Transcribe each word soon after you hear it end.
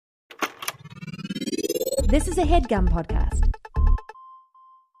This is a HeadGum podcast.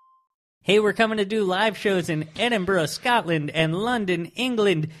 Hey, we're coming to do live shows in Edinburgh, Scotland, and London,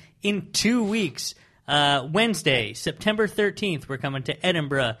 England in 2 weeks. Wednesday, September 13th, we're coming to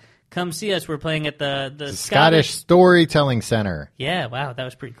Edinburgh. Come see us. We're playing at the Scottish Storytelling Center. Yeah, wow, that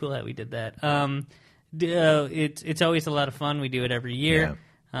was pretty cool that we did that. It's always a lot of fun. We do it every year.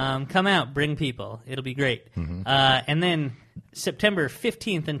 Yeah. Come out, bring people. It'll be great. Mm-hmm. And then September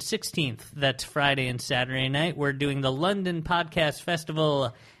 15th and 16th, that's Friday and Saturday night, we're doing the London Podcast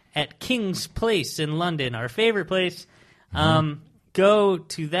Festival at King's Place in London, our favorite place. Go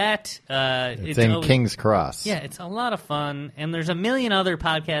to that. It's in King's Cross. Yeah, it's a lot of fun, and there's a million other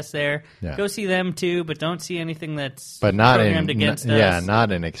podcasts there. Yeah. Go see them too, but don't see anything that's programmed against us. Yeah,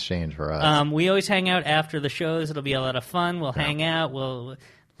 not in exchange for us. We always hang out after the shows. It'll be a lot of fun. We'll hang out.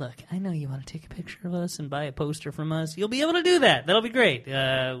 Look, I know you want to take a picture of us and buy a poster from us. You'll be able to do that. That'll be great.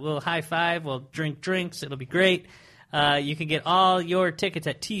 We'll high five. We'll drink drinks. It'll be great. You can get all your tickets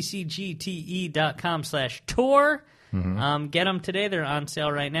at tcgte.com/tour. Mm-hmm. Get them today. They're on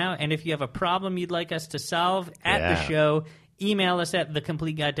sale right now. And if you have a problem you'd like us to solve at the show, email us at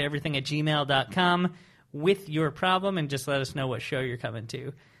thecompleteguidetoeverything@gmail.com with your problem and just let us know what show you're coming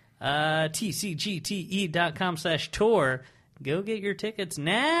to. tcgte.com/tour. Go get your tickets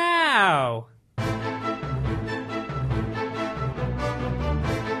now.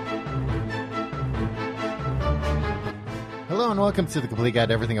 Hello and welcome to The Complete Guide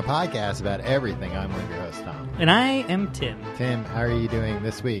to Everything, a podcast about everything. I'm one of your hosts, Tom. And I am Tim. Tim, how are you doing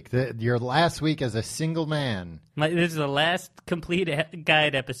this week? Your last week as a single man. This is the last Complete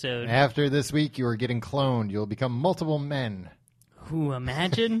Guide episode. After this week, you are getting cloned. You'll become multiple men. Ooh,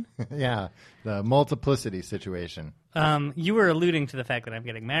 imagine? Yeah, the multiplicity situation. You were alluding to the fact that I'm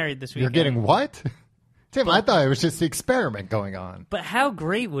getting married this week. You're getting what? Tim, I thought it was just the experiment going on. But how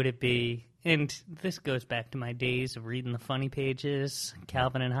great would it be? And this goes back to my days of reading the funny pages,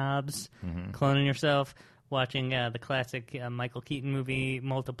 Calvin and Hobbes, cloning yourself, watching the classic Michael Keaton movie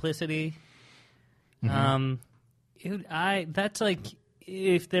Multiplicity. That's like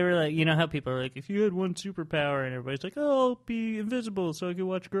if they were like, you know how people are like, if you had one superpower, and everybody's like, oh, I'll be invisible so I can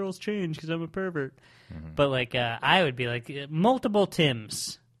watch girls change because I'm a pervert. But like, I would be like, multiple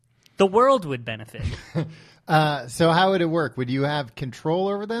Tims. The world would benefit. So how would it work? Would you have control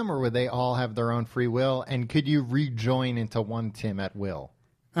over them, or would they all have their own free will? And could you rejoin into one Tim at will?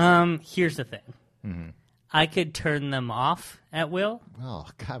 Here's the thing. I could turn them off at will. Oh,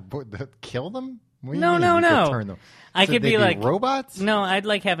 God. Kill them? No. Turn them? I could be like robots? No, I'd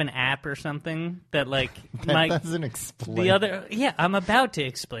like have an app or something that like that doesn't explain. The other, I'm about to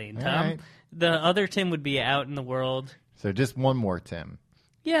explain, Tom. Right. The other Tim would be out in the world. So just one more Tim.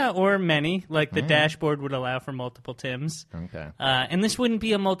 Yeah, or many. Like the dashboard would allow for multiple Tims. Okay. And this wouldn't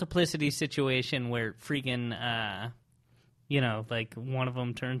be a multiplicity situation where freaking, like one of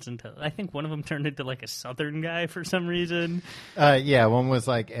them turns into, I think one of them turned into like a Southern guy for some reason. Yeah, one was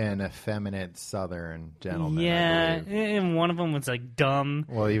like an effeminate Southern gentleman. Yeah, and one of them was like dumb.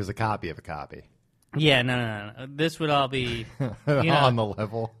 Well, he was a copy of a copy. Yeah, no. This would all be on the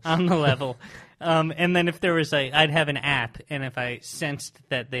level. On the level. And then if there was I'd have an app, and if I sensed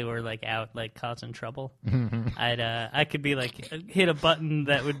that they were like out like causing trouble, I could be like hit a button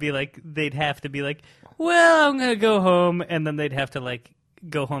that would be like they'd have to be like, well, I'm gonna go home, and then they'd have to like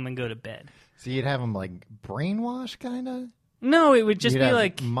go home and go to bed. So you'd have them like brainwash, kind of. No, it would just be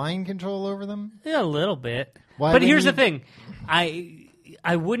like mind control over them. Yeah, a little bit. But here's the thing, I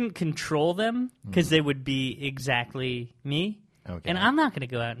wouldn't control them because they would be exactly me, and I'm not gonna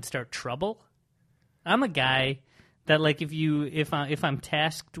go out and start trouble. I'm a guy that, like, if I'm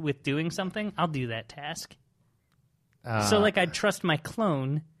tasked with doing something, I'll do that task. So, like, I'd trust my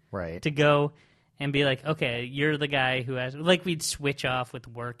clone to go and be like, okay, you're the guy who has... Like, we'd switch off with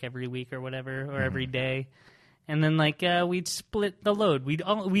work every week or whatever, or every day. And then, like, we'd split the load.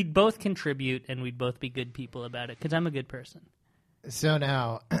 We'd both contribute, and we'd both be good people about it, because I'm a good person. So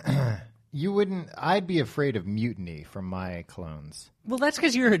now... You wouldn't... I'd be afraid of mutiny from my clones. Well, that's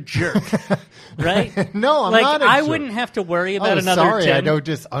because you're a jerk, right? No, I'm not a jerk. I wouldn't have to worry about another sorry, Tim. I don't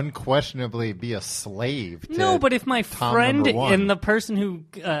just unquestionably be a slave to No, but if my Tom friend #1. and the person who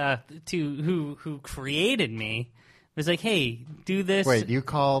created me was like, hey, do this... Wait, you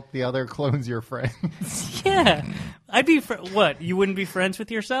call the other clones your friends? Yeah. I'd be... What, you wouldn't be friends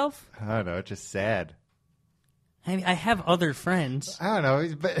with yourself? I don't know, it's just sad. I mean, I have other friends. I don't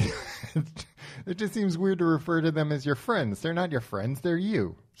know, but it just seems weird to refer to them as your friends. They're not your friends, they're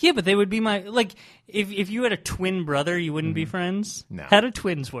you. Yeah, but they would be my... Like, if you had a twin brother, you wouldn't be friends? No. How do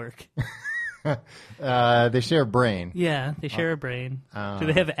twins work? They share a brain. Yeah, they share a brain. Do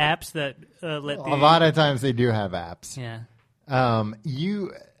they have apps that let A lot of times they do have apps. Yeah.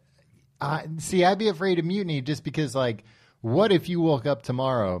 See, I'd be afraid of mutiny just because, like, what if you woke up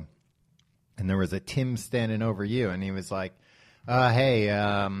tomorrow and there was a Tim standing over you and he was like, hey,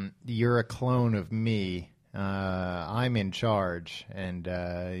 you're a clone of me. I'm in charge, and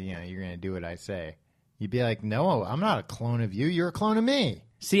you're going to do what I say. You'd be like, no, I'm not a clone of you. You're a clone of me.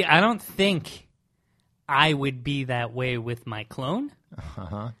 See, I don't think I would be that way with my clone.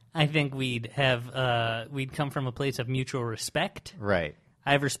 Uh-huh. I think we'd come from a place of mutual respect. Right.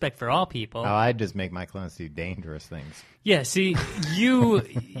 I have respect for all people. Oh, I'd just make my clones do dangerous things. Yeah, see, you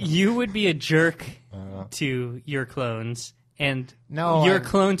would be a jerk to your clones, and your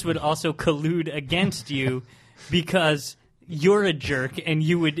clones would also collude against you because you're a jerk, and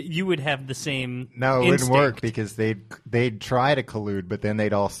you would have the same. No, it instinct. wouldn't work because they'd try to collude, but then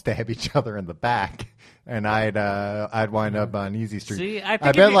they'd all stab each other in the back. And I'd wind up on Easy Street. See, I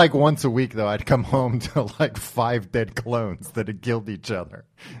bet like once a week though I'd come home to like 5 dead clones that had killed each other.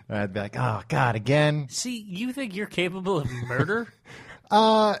 And I'd be like, oh God, again. See, you think you're capable of murder?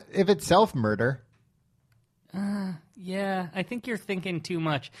 If it's self-murder. Yeah, I think you're thinking too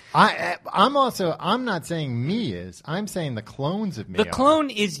much. I'm not saying me is. I'm saying the clones of me The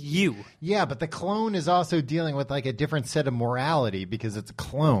clone is you. Yeah, but the clone is also dealing with like a different set of morality because it's a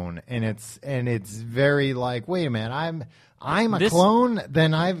clone, and it's very like, wait a minute, I'm a clone.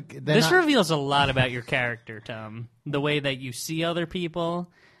 This reveals a lot about your character, Tom. The way that you see other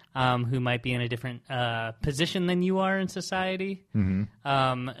people. Who might be in a different position than you are in society, born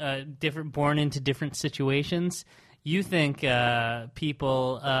into different situations. You think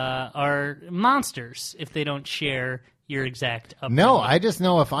people are monsters if they don't share your exact upbringing. No, I just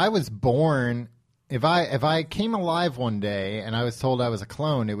know if I was born, if I came alive one day and I was told I was a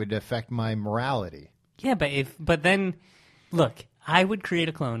clone, it would affect my morality. Yeah, but then, look. I would create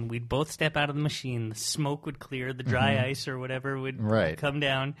a clone. We'd both step out of the machine. The smoke would clear. The dry ice or whatever would come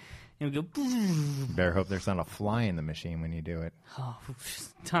down. And we'd go... Better hope there's not a fly in the machine when you do it. Oh,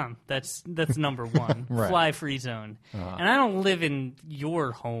 Tom, that's number one. Right. Fly-free zone. And I don't live in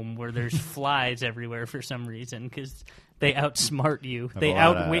your home where there's flies everywhere for some reason because they outsmart you. They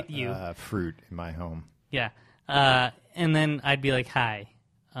outwit you. Fruit in my home. Yeah. And then I'd be like, hi,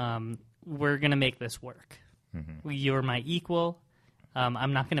 we're going to make this work. You're my equal.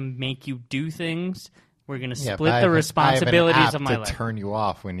 I'm not going to make you do things. We're going to split the responsibilities of my life. To turn you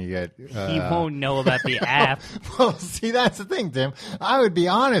off when you get. He won't know about the app. Well, see, that's the thing, Tim. I would be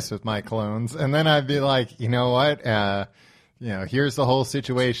honest with my clones, and then I'd be like, you know what? Here's the whole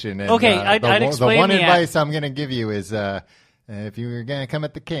situation. And, okay, I'd explain the one the advice I'm going to give you is, if you're going to come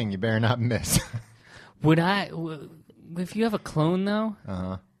at the king, you better not miss. If you have a clone though,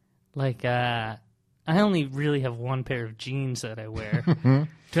 like. I only really have one pair of jeans that I wear. Do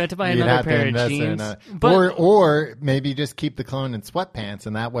I have to buy another pair of jeans? Or maybe just keep the clone in sweatpants,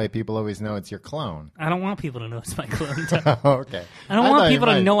 and that way people always know it's your clone. I don't want people to know it's my clone. Okay. I don't want people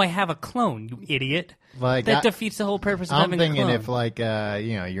to know I have a clone, you idiot. Like that defeats the whole purpose of having a clone. I'm thinking if, like,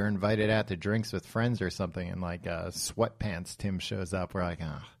 you're invited out to drinks with friends or something, and, like, sweatpants Tim shows up, we're like,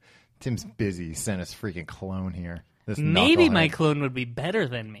 oh, Tim's busy. He sent his freaking clone here. Maybe my clone would be better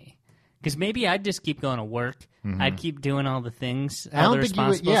than me. Because maybe I'd just keep going to work. I'd keep doing all the things, all the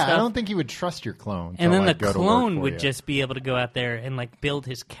responsible stuff. I don't think you would trust your clone. And then the clone would just be able to go out there and like build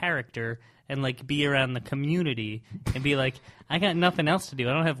his character and like be around the community and be like, I got nothing else to do.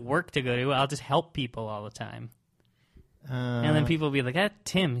 I don't have work to go to. I'll just help people all the time. And then people will be like,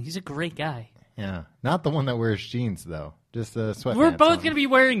 Tim, he's a great guy. Yeah. Not the one that wears jeans, though. Just the sweatpants. We're both going to be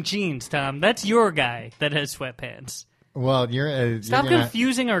wearing jeans, Tom. That's your guy that has sweatpants. Well, Stop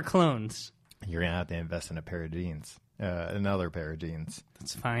confusing our clones. You're going to have to invest in a pair of jeans. Another pair of jeans.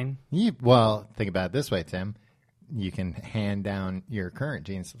 That's fine. Well, think about it this way, Tim. You can hand down your current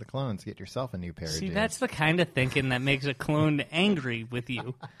jeans to the clones, get yourself a new pair of jeans. See, that's the kind of thinking that makes a clone angry with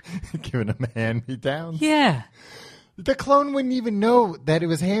you. Giving them hand-me-downs? Yeah. The clone wouldn't even know that it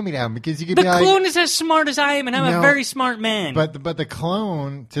was hand-me-down because you could be like... The clone is as smart as I am, and I'm a very smart man. But the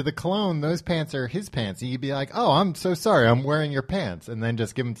clone, those pants are his pants. And you'd be like, oh, I'm so sorry, I'm wearing your pants. And then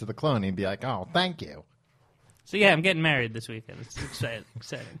just give them to the clone, and he'd be like, oh, thank you. So, yeah, I'm getting married this weekend. It's exciting.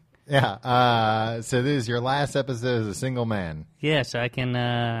 Yeah. So this is your last episode as a single man. Yeah, so I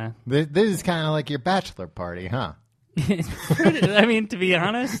can... This is kind of like your bachelor party, huh? I mean, to be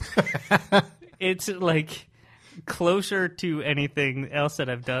honest, it's like... closer to anything else that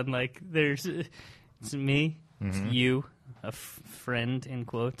I've done. Like, it's me, it's you, a friend in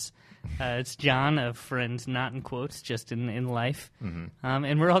quotes. It's John, a friend not in quotes, just in life. Mm-hmm.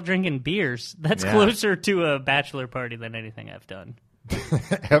 And we're all drinking beers. That's closer to a bachelor party than anything I've done.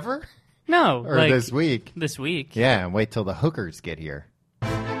 Ever? No. Or this week. This week. Yeah, and wait till the hookers get here.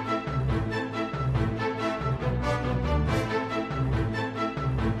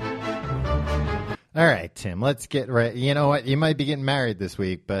 All right, Tim, let's get right. You know what? You might be getting married this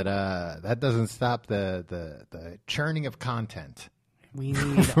week, but that doesn't stop the churning of content. We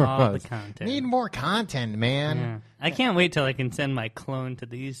need all the content. Need more content, man. Yeah. I can't wait till I can send my clone to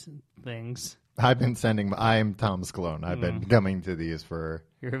these things. I am Tom's clone. I've been coming to these for...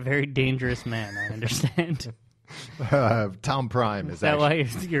 You're a very dangerous man, I understand. Tom Prime is that actually...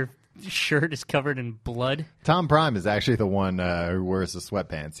 why your shirt is covered in blood? Tom Prime is actually the one who wears the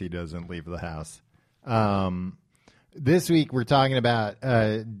sweatpants. He doesn't leave the house. This week we're talking about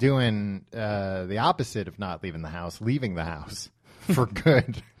doing the opposite of not leaving the house for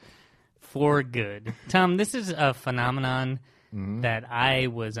good. For good. Tom, this is a phenomenon that I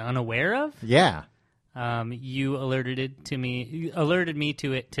was unaware of. Yeah. You alerted me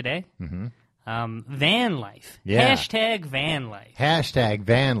to it today. Mm-hmm. Van life. Yeah. Hashtag van life. Hashtag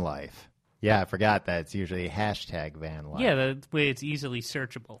van life. Yeah, I forgot that. It's usually hashtag van life. Yeah, the way it's easily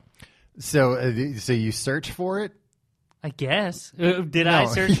searchable. So you search for it? I guess. Did I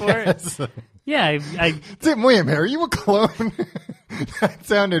search for it? Yeah, Tim, wait a minute. Are you a clone? That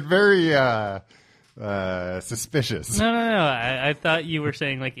sounded very suspicious. No. I thought you were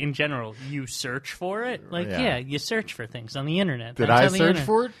saying, like, in general, you search for it? Like, yeah you search for things on the internet. Did I search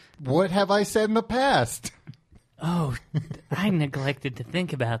for it? What have I said in the past? Oh, I neglected to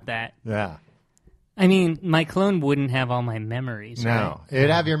think about that. Yeah. I mean, my clone wouldn't have all my memories. No, right?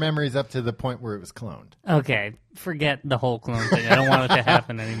 It'd have your memories up to the point where it was cloned. Okay, forget the whole clone thing. I don't want it to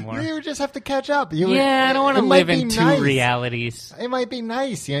happen anymore. You just have to catch up. I don't want to live in two realities. It might be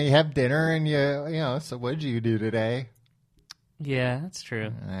nice. You have dinner and so what did you do today? Yeah, that's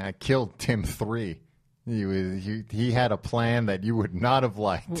true. I killed Tim 3. He had a plan that you would not have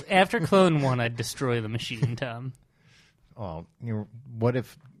liked. After Clone 1, I'd destroy the machine, Tom. Oh, what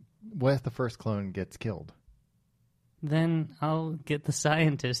if the first clone gets killed? Then I'll get the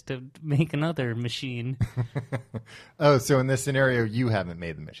scientist to make another machine. Oh, so in this scenario, you haven't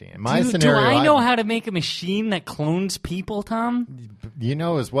made the machine. In my scenario, do I know how to make a machine that clones people, Tom? You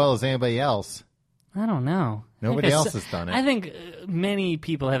know as well as anybody else. I don't know. Nobody else has done it. I think many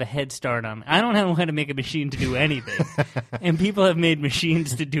people have a head start on me. I don't know how to make a machine to do anything. And people have made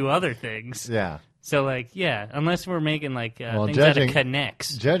machines to do other things. Yeah. So, unless we're making, things out of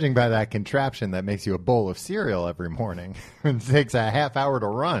connects. Judging by that contraption that makes you a bowl of cereal every morning, it takes a half hour to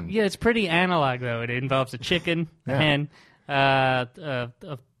run. Yeah, it's pretty analog, though. It involves a chicken, a hen, a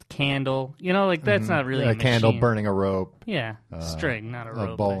candle. That's not really a candle machine. burning a rope. Yeah, string, not a rope.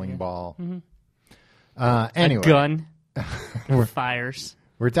 A bowling ball. Mm-hmm. Anyway. A gun. Fires.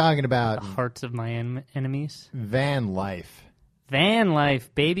 We're talking about... the hearts of my enemies. Van life. Van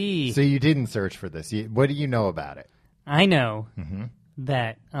life, baby. So you didn't search for this. What do you know about it? I know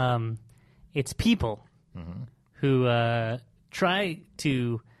that it's people who try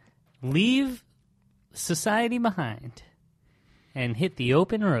to leave society behind and hit the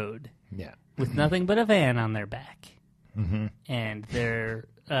open road with nothing but a van on their back. Mm-hmm. And their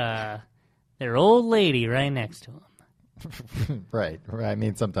old lady right next to them. Right. I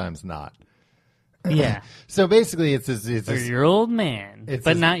mean, sometimes not. Yeah. So basically, it's your old man,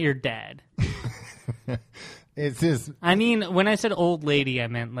 but not your dad. It's his. I mean, when I said old lady, I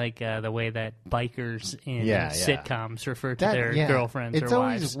meant the way that bikers in sitcoms refer to their girlfriends or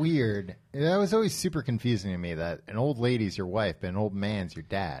wives. It's always weird. That was always super confusing to me that an old lady's your wife, but an old man's your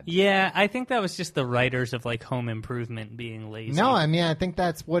dad. Yeah, I think that was just the writers of Home Improvement being lazy. No, I mean, I think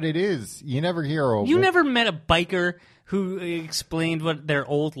that's what it is. You never hear You never met a biker who explained what their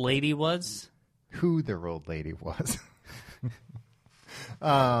old lady was? Who their old lady was.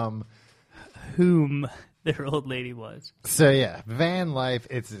 Whom their old lady was. So van life,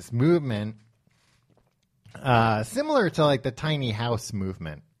 it's this movement similar to the tiny house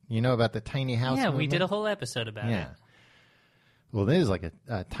movement. You know about the tiny house movement? Yeah, we did a whole episode about it. Well, it is like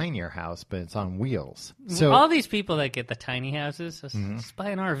a tinier house, but it's on wheels. So all these people that get the tiny houses, just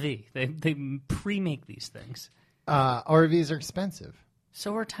buy an RV. They pre-make these things. RVs are expensive.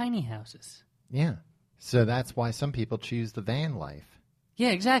 So are tiny houses. Yeah. So that's why some people choose the van life. Yeah,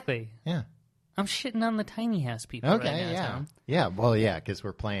 exactly. Yeah. I'm shitting on the tiny house people right now, Tom. Yeah, well, because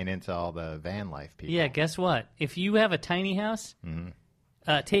we're playing into all the van life people. Yeah, guess what? If you have a tiny house,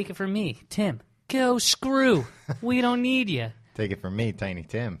 take it from me, Tim. Go screw. We don't need you. Take it from me, Tiny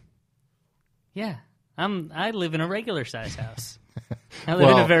Tim. Yeah. I live in a regular size house. I live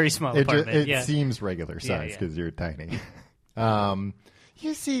in a very small apartment. It seems regular size because you're tiny.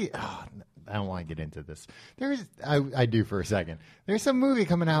 You see, I don't want to get into this. I do for a second. There's some movie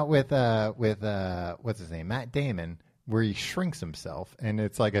coming out with what's his name, Matt Damon, where he shrinks himself, and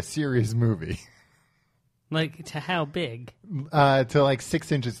it's like a serious movie. Like to how big? To like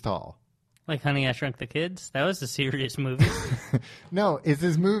 6 inches tall. Like Honey, I Shrunk the Kids? That was a serious movie. No, it's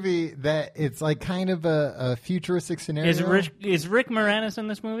this movie that it's like kind of a futuristic scenario. Is Rick Moranis in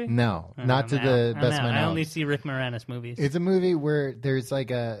this movie? No, not to the best of my knowledge. I only see Rick Moranis movies. It's a movie where there's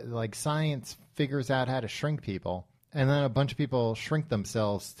like science figures out how to shrink people, and then a bunch of people shrink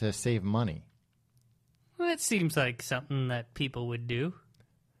themselves to save money. Well, that seems like something that people would do.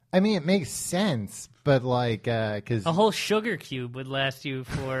 I mean, it makes sense, but like, because a whole sugar cube would last you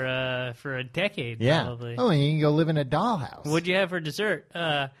for a decade, probably. Oh, and you can go live in a dollhouse. What'd you have for dessert?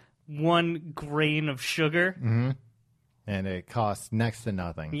 1 grain of sugar, and it costs next to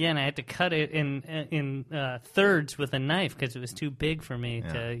nothing. Yeah, and I had to cut it in thirds with a knife because it was too big for me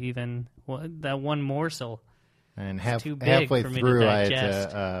to even that one morsel. And halfway through, I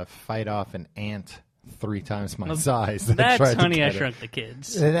had to fight off an ant 3 times my size. That's Honey, I Shrunk the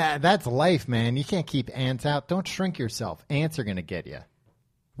Kids. That's life, man. You can't keep ants out. Don't shrink yourself. Ants are going to get you.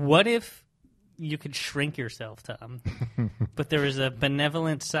 What if you could shrink yourself, Tom, but there was a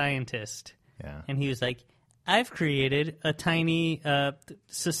benevolent scientist, and he was like, I've created a tiny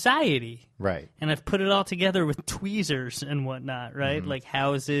society. Right. And I've put it all together with tweezers and whatnot, right? Like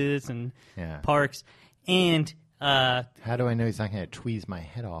houses and parks. And how do I know he's not going to tweeze my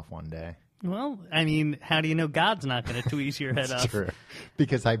head off one day? Well, I mean, how do you know God's not going to tweeze your head off? That's true.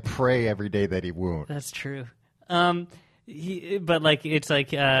 Because I pray every day that he won't. That's true. But like it's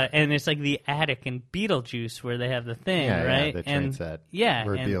like and it's like the attic in Beetlejuice where they have the thing, right? Yeah, the train set. Yeah,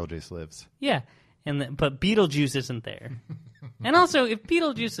 where Beetlejuice lives. Yeah, but Beetlejuice isn't there. And also, if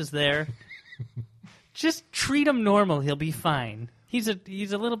Beetlejuice is there, just treat him normal; he'll be fine. He's a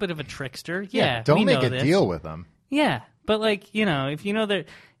little bit of a trickster. Yeah, don't make a deal with him. Yeah, but like if you know that.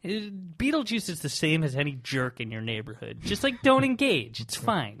 Beetlejuice is the same as any jerk in your neighborhood. Just like don't engage. It's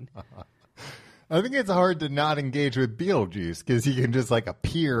fine. I think it's hard to not engage with Beetlejuice because he can just like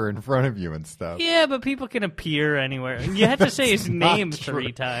appear in front of you and stuff. Yeah, but people can appear anywhere. You have to say his name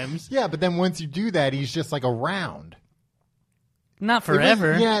 3 times. Yeah, but then once you do that, he's just like around. Not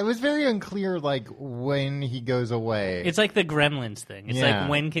forever. It was very unclear, like, when he goes away. It's like the Gremlins thing. It's like,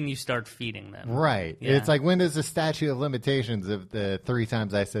 when can you start feeding them? Right. Yeah. It's like, when does the statute of limitations of the 3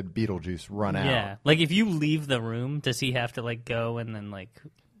 times I said Beetlejuice run out? Yeah. Like, if you leave the room, does he have to, like, go and then, like...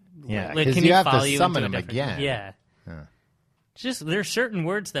 Yeah, like, because you have to summon him again. Yeah. Just, there's certain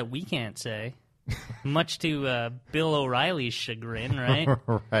words that we can't say, much to Bill O'Reilly's chagrin, right?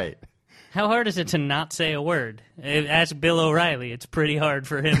 Right. How hard is it to not say a word? Ask Bill O'Reilly. It's pretty hard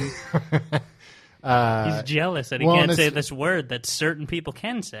for him. He's jealous that he can't say this word that certain people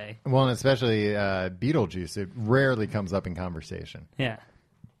can say. Well, and especially Beetlejuice. It rarely comes up in conversation. Yeah.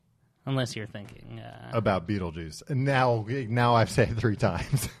 Unless you're thinking... about Beetlejuice. And now I've said it 3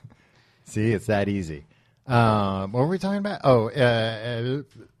 times. See, it's that easy. What were we talking about? Oh,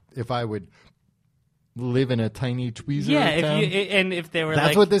 if I would... live in a tiny tweezer town? If they were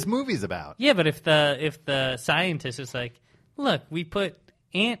that's what this movie's about. Yeah, but if the scientist is like, look, we put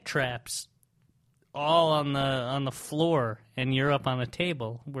ant traps all on the floor, and you're up on a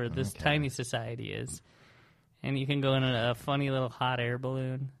table where this tiny society is, and you can go in a funny little hot air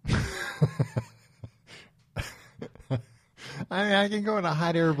balloon. I can go in a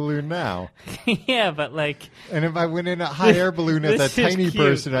hot air balloon now. Yeah, but like... And if I went in a hot air balloon as a tiny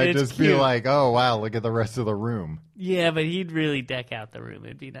person, I'd just be like, oh, wow, look at the rest of the room. Yeah, but he'd really deck out the room.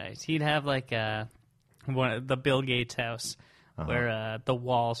 It'd be nice. He'd have like the Bill Gates house where the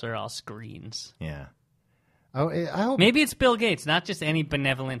walls are all screens. Yeah. Oh, I hope maybe it's Bill Gates, not just any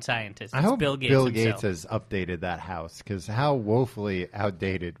benevolent scientist. I hope Bill Gates has updated that house, because how woefully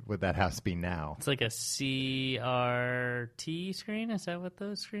outdated would that house be now? It's like a CRT screen. Is that what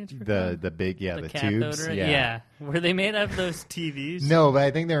those screens were called? The big, the tubes. Yeah. Were they made out of those TVs? No, but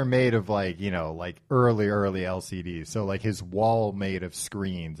I think they were made of like early LCDs. So like his wall made of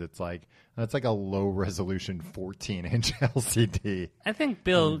screens. It's like a low resolution 14-inch LCD. I think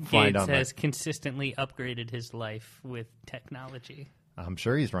Bill Gates has consistently upgraded his life with technology. I'm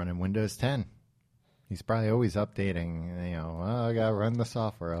sure he's running Windows 10. He's probably always updating. I got to run the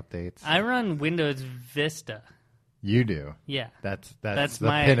software updates. I run Windows Vista. You do? Yeah. That's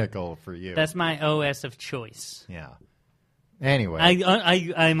the pinnacle for you. That's my OS of choice. Yeah. Anyway,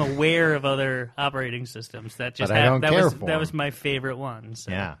 I'm aware of other operating systems that just but I don't care for that was my favorite one. So.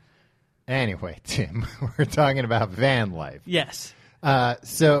 Yeah. Anyway, Tim, we're talking about van life. Yes.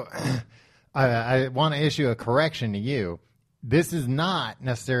 So I want to issue a correction to you. This is not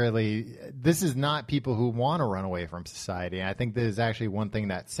people who want to run away from society. I think this is actually one thing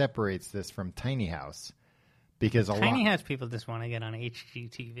that separates this from tiny house. Because tiny house people just want to get on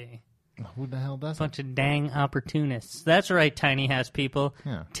HGTV. Who the hell does Bunch of dang opportunists. That's right, tiny house people.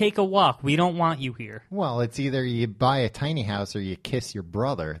 Yeah. Take a walk. We don't want you here. Well, it's either you buy a tiny house or you kiss your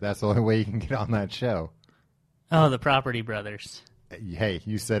brother. That's the only way you can get on that show. Oh, the Property Brothers. Hey,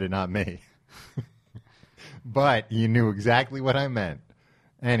 you said it, not me. But you knew exactly what I meant.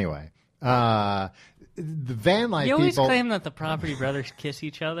 Anyway, the van life people... You always claim that the Property Brothers kiss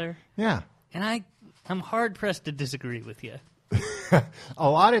each other. Yeah. And I'm hard-pressed to disagree with you. A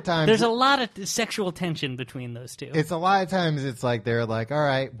lot of times... There's a lot of sexual tension between those two. It's a lot of times it's like they're like, all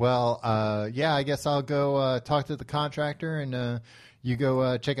right, well, yeah, I guess I'll go talk to the contractor and you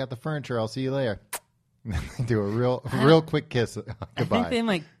go check out the furniture. I'll see you later. Do a real quick kiss. Goodbye. I think they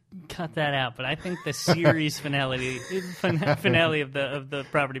might cut that out, but I think the series finale of the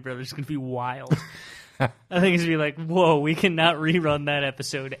Property Brothers is going to be wild. I think it's going to be like, whoa, we cannot rerun that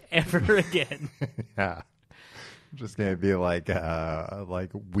episode ever again. Yeah. Just going to be like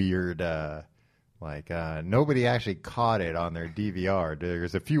weird, nobody actually caught it on their DVR.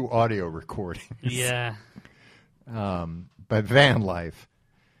 There's a few audio recordings. Yeah. But van life.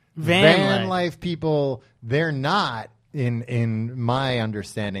 Van life people, they're not, in my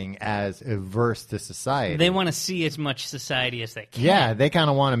understanding, as averse to society. They want to see as much society as they can. Yeah, they kind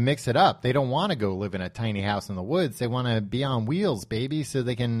of want to mix it up. They don't want to go live in a tiny house in the woods. They want to be on wheels, baby, so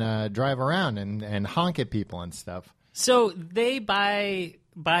they can drive around and honk at people and stuff. So they by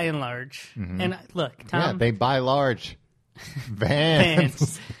and large, and look, Tom. Yeah, they buy large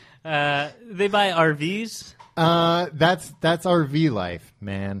vans. They buy RVs. That's RV life,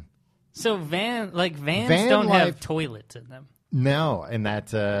 man. So vans don't have toilets in them. No, and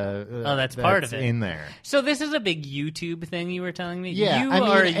that's that's part of it in there. So this is a big YouTube thing you were telling me. Yeah, you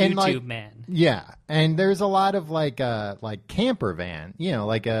are a YouTube man. Yeah, and there's a lot of like camper van,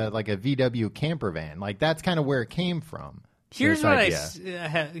 like a VW camper van. Like that's kind of where it came from. Here's what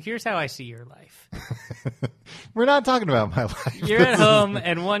here's how I see your life. We're not talking about my life. You're at home,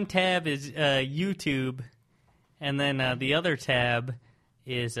 and one tab is YouTube, and then the other tab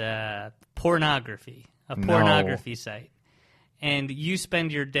is pornography, a pornography site. And you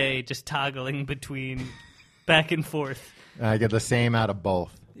spend your day just toggling between back and forth. I get the same out of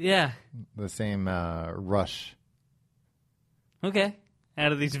both. Yeah. The same rush. Okay.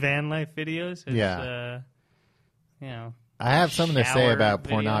 Out of these van life videos. Yeah. I have something to say about videos.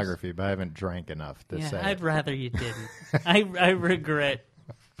 Pornography, but I haven't drank enough to say I'd rather you didn't. I regret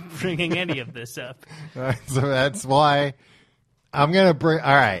bringing any of this up. So that's why... I'm going to bring...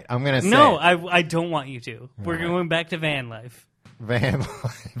 All right, I'm going to say... No, I don't want you to. We're going back to van life. Van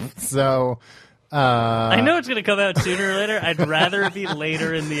life. So... I know it's going to come out sooner or later. I'd rather it be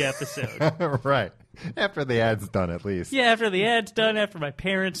later in the episode. Right. After the ad's done, at least. Yeah, after the ad's done, after my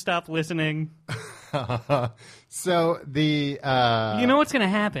parents stop listening. So the... you know what's going to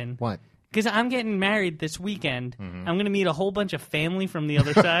happen? What? Because I'm getting married this weekend. I'm going to meet a whole bunch of family from the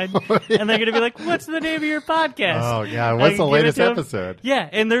other side. And they're going to be like, what's the name of your podcast? Oh, yeah. What's the latest episode? Yeah.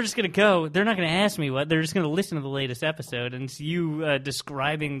 And they're just going to go. They're not going to ask me what. They're just going to listen to the latest episode. And it's you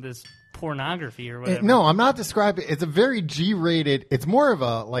describing this pornography or whatever. No, I'm not describing. It's a very G-rated. It's more of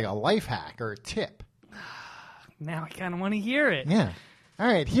a life hack or a tip. Now I kind of want to hear it. Yeah.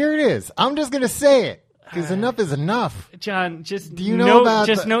 All right. Here it is. I'm just going to say it. Because enough is enough. John,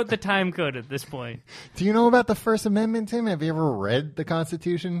 note the time code at this point. Do you know about the First Amendment, Tim? Have you ever read the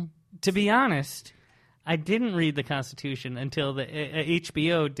Constitution? To be honest, I didn't read the Constitution until the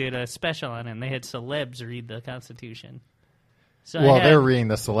HBO did a special on it, and they had celebs read the Constitution. So they're reading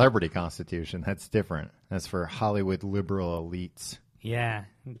the celebrity Constitution. That's different. That's for Hollywood liberal elites. Yeah,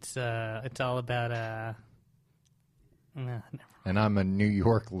 it's all about... And I'm a New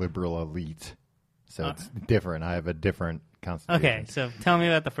York liberal elite. So it's different. I have a different constitution. Okay, so tell me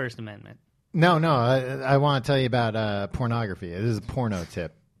about the First Amendment. No, I want to tell you about pornography. This is a porno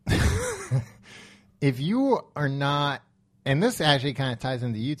tip. If you are not, and this actually kind of ties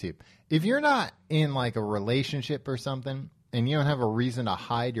into YouTube, if you're not in like a relationship or something, and you don't have a reason to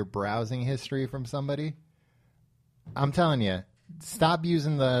hide your browsing history from somebody, I'm telling you, stop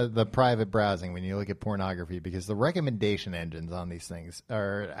using the private browsing when you look at pornography, because the recommendation engines on these things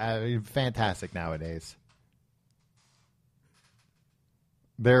are fantastic nowadays.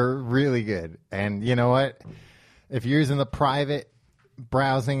 They're really good. And you know what? If you're using the private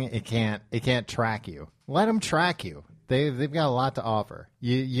browsing, it can't track you. Let them track you. They've got a lot to offer.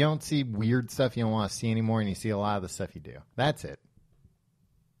 You don't see weird stuff you don't want to see anymore, and you see a lot of the stuff you do. That's it.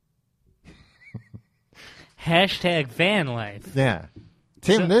 Hashtag van life. Yeah.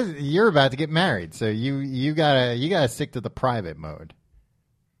 Tim, you're about to get married, so you gotta stick to the private mode.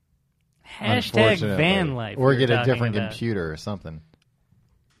 Hashtag van life. Or get a different computer or something.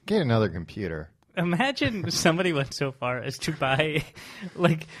 Get another computer. Imagine somebody went so far as to buy,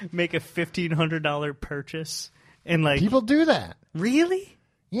 like, make a $1,500 purchase and like people do that. Really?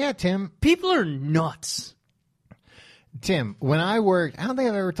 Yeah, Tim. People are nuts. Tim, when I worked, I don't think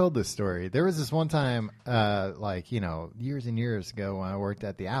I've ever told this story. There was this one time, years and years ago when I worked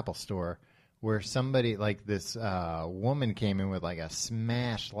at the Apple store where somebody, like this woman came in with like a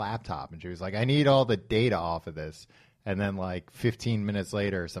smashed laptop and she was like, I need all the data off of this. And then like 15 minutes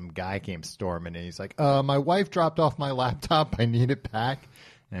later, some guy came storming and he's like, my wife dropped off my laptop. I need it back.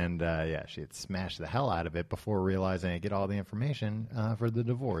 And she had smashed the hell out of it before realizing I get all the information for the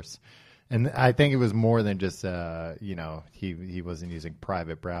divorce. And I think it was more than just, he wasn't using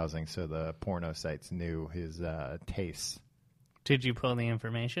private browsing, so the porno sites knew his tastes. Did you pull the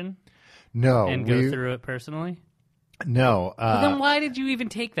information? No. And go through it personally? No. Well, then why did you even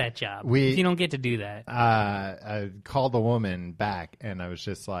take that job if you don't get to do that? I called the woman back, and I was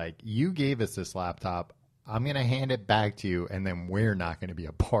just like, you gave us this laptop. I'm going to hand it back to you, and then we're not going to be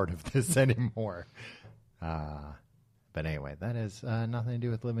a part of this anymore. But anyway, that has nothing to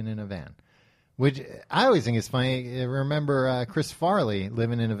do with living in a van, which I always think is funny. Remember Chris Farley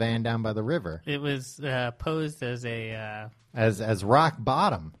living in a van down by the river? It was posed as a as rock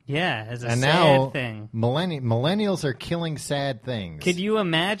bottom. Yeah, as a and sad now, thing. Millennials are killing sad things. Could you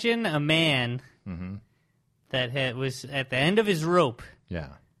imagine a man that was at the end of his rope? Yeah.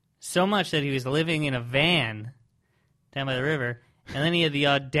 So much that he was living in a van down by the river, and then he had the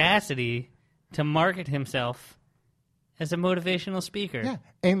audacity to market himself as a motivational speaker. Yeah,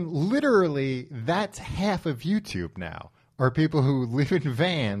 and literally that's half of YouTube now, are people who live in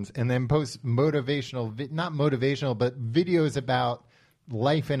vans and then post motivational, not motivational, but videos about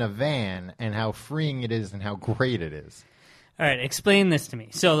life in a van and how freeing it is and how great it is. All right, explain this to me.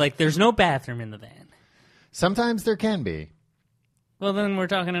 So, like, there's no bathroom in the van. Sometimes there can be. Well, then we're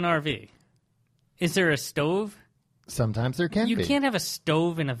talking an RV. Is there a stove? Sometimes there can be. You can't have a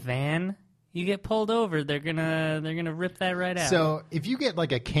stove in a van. You get pulled over, they're gonna rip that right out. So if you get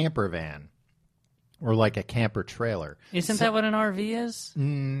like a camper van or like a camper trailer, isn't that what an RV is?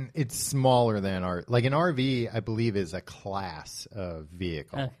 It's smaller than like an RV. I believe is a class of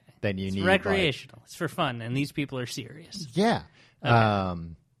vehicle that you need. Recreational. It's for fun, and these people are serious. Yeah.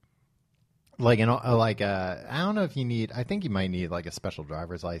 Okay. I don't know if you need. I think you might need like a special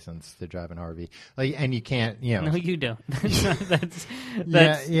driver's license to drive an RV. Like, and you can't. No, you don't.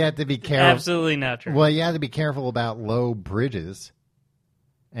 That's you have to be careful. Absolutely not true. Well, you have to be careful about low bridges,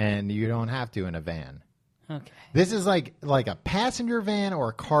 and you don't have to in a van. Okay. This is like a passenger van or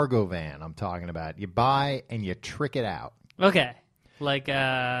a cargo van. I'm talking about. You buy and you trick it out. Okay. Like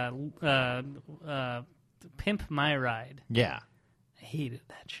Pimp My Ride. Yeah. I hated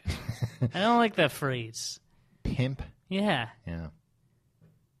that show. I don't like that phrase. Pimp? Yeah. Yeah.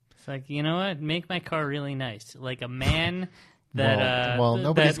 It's like, you know what? Make my car really nice. Like a man that... well,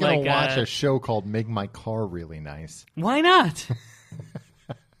 nobody's going to watch a show called Make My Car Really Nice. Why not?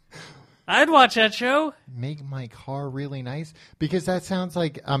 I'd watch that show. Make my car really nice? Because that sounds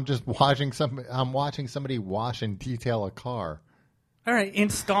like I'm watching somebody wash and detail a car. All right,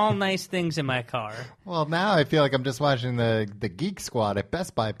 install nice things in my car. Well, now I feel like I'm just watching the Geek Squad at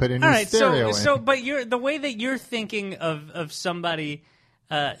Best Buy put a new stereo in. But the way that you're thinking of somebody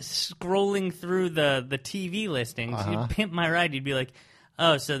scrolling through the TV listings, you'd Pimp My Ride, you'd be like,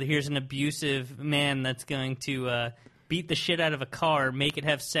 oh, so here's an abusive man that's going to beat the shit out of a car, make it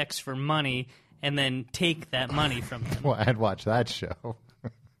have sex for money, and then take that money from them. Well, I'd watch that show.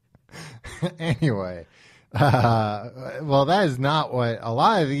 Anyway. Well, that is not what a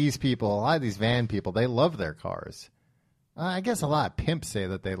lot of these van people, they love their cars. I guess a lot of pimps say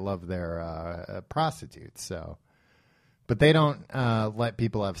that they love their prostitutes. So, but they don't let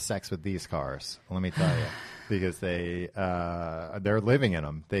people have sex with these cars. Let me tell you, because they're living in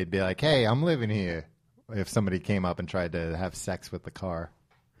them. They'd be like, "Hey, I'm living here." If somebody came up and tried to have sex with the car.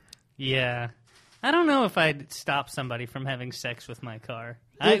 Yeah. I don't know if I'd stop somebody from having sex with my car.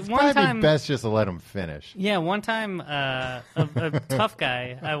 It's probably best just to let them finish. Yeah, one time, a tough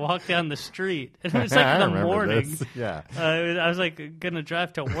guy, I walked down the street. It was like in the morning. This. Yeah. I was like going to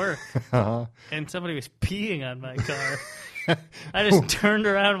drive to work, and somebody was peeing on my car. I just turned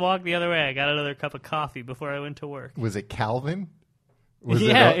around and walked the other way. I got another cup of coffee before I went to work. Was it Calvin?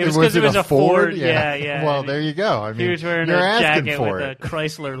 It was because it was a Ford. Yeah. Well, there you go. I mean, he was wearing you're a asking jacket for with it. a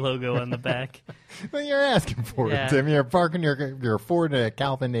Chrysler logo on the back. Well, you're asking for it, Tim. You're parking your Ford in a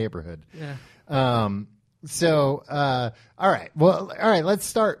Calvin neighborhood. Yeah. So, all right. Well, all right. Let's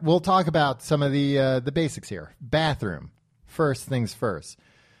start. We'll talk about some of the basics here. Bathroom. First things first.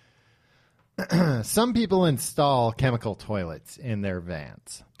 Some people install chemical toilets in their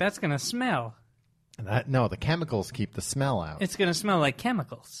vans. That's gonna smell. No, the chemicals keep the smell out. It's gonna smell like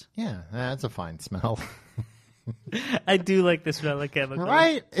chemicals. Yeah, that's a fine smell. I do like the smell of chemicals.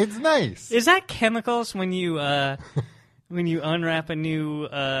 Right? It's nice. Is that chemicals when you unwrap a new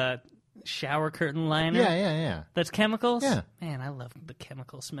shower curtain liner? Yeah. That's chemicals? Yeah. Man, I love the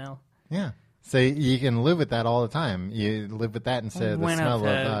chemical smell. Yeah. So you can live with that all the time. You live with that instead of the smell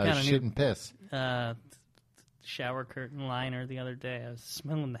of shit and piss. Shower curtain liner the other day. I was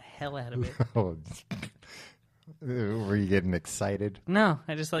smelling the hell out of it. Oh, were you getting excited? No,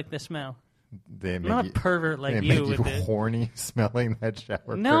 I just like the smell. I'm not a pervert like they you. Make you horny smelling that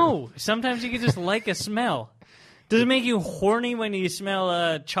shower No, curtain? sometimes you can just like a smell. Does it make you horny when you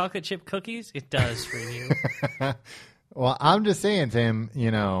smell chocolate chip cookies? It does for you. Well, I'm just saying, Tim,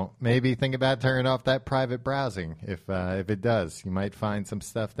 maybe think about turning off that private browsing. If it does, you might find some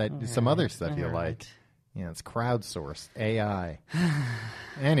stuff some other stuff you like. It's crowdsourced AI.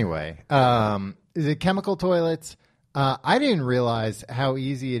 Anyway, the chemical toilets. I didn't realize how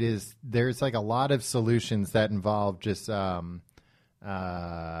easy it is. There's like a lot of solutions that involve just like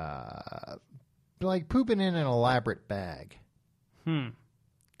pooping in an elaborate bag.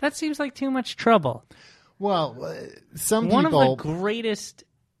 That seems like too much trouble. Well, one of the greatest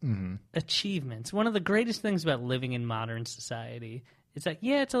achievements, one of the greatest things about living in modern society is that,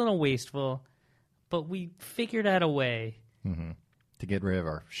 it's a little wasteful, but we figured out a way to get rid of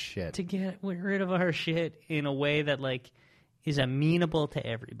our shit. To get rid of our shit in a way that, is amenable to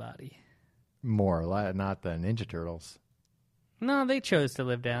everybody. More, not the Ninja Turtles. No, they chose to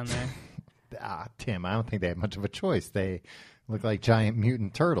live down there. Tim, I don't think they have much of a choice. They look like giant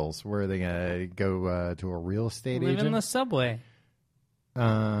mutant turtles. Where are they going to go to a real estate agent? Live in the subway.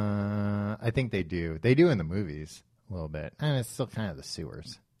 I think they do. They do in the movies a little bit. And it's still kind of the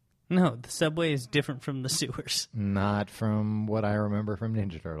sewers. No, the subway is different from the sewers. Not from what I remember from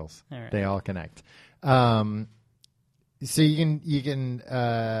Ninja Turtles. All right. They all connect. So you can,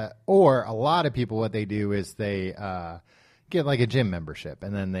 or a lot of people, what they do is they get like a gym membership,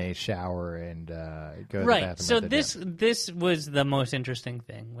 and then they shower and go to the bathroom. So this was the most interesting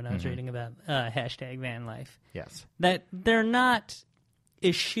thing when I was reading about hashtag van life. Yes, that they're not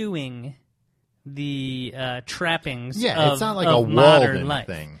eschewing the trappings. Yeah, it's not like a modern Walden life.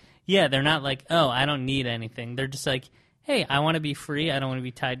 thing. Yeah, they're not like, oh, I don't need anything. They're just like, hey, I want to be free. I don't want to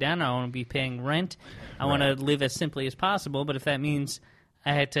be tied down. I don't want to be paying rent. I want to live as simply as possible. But if that means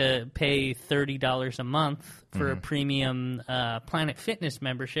I had to pay $30 a month for a premium Planet Fitness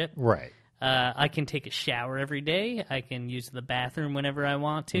membership, right? I can take a shower every day. I can use the bathroom whenever I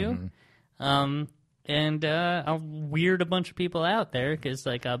want to. And I'll weird a bunch of people out there because,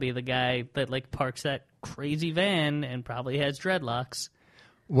 I'll be the guy that, parks that crazy van and probably has dreadlocks.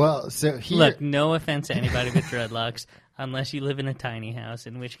 Well, so here... Look, no offense to anybody with dreadlocks, unless you live in a tiny house,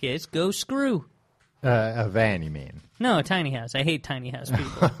 in which case, go screw. A van, you mean? No, a tiny house. I hate tiny house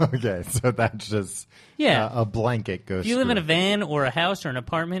people. Okay, so that's just a blanket go If you live in a van or a house or an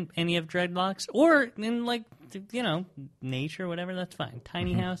apartment and you have dreadlocks, or in, nature or whatever, that's fine.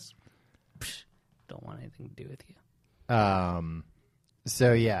 Tiny house, don't want anything to do with you.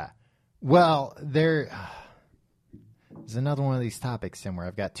 So, yeah. Well, there's another one of these topics, Tim, where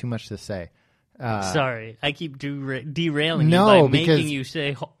I've got too much to say. Sorry, I keep derailing you by making you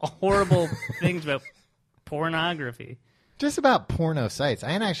say horrible things about pornography. Just about porno sites. I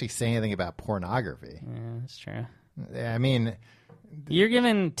didn't actually say anything about pornography. Yeah, that's true. I mean... You're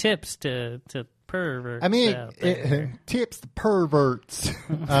giving tips to perverts. I mean, tips to perverts.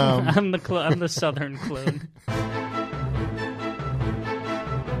 I'm the southern clone.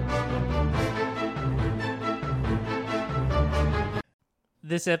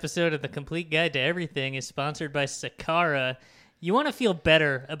 This episode of The Complete Guide to Everything is sponsored by Sakara. You want to feel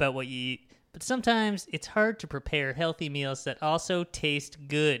better about what you eat, but sometimes it's hard to prepare healthy meals that also taste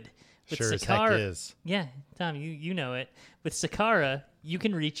good. With sure Sakara, as heck is. Yeah, Tom, you know it. With Sakara, you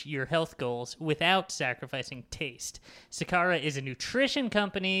can reach your health goals without sacrificing taste. Sakara is a nutrition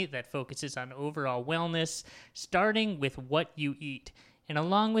company that focuses on overall wellness, starting with what you eat. And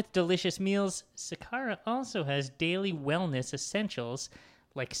along with delicious meals, Sakara also has daily wellness essentials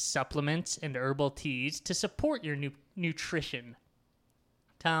like supplements and herbal teas to support your nutrition.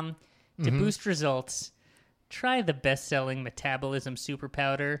 Tom, to boost results, try the best-selling Metabolism Super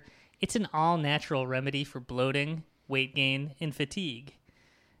Powder. It's an all-natural remedy for bloating, weight gain, and fatigue.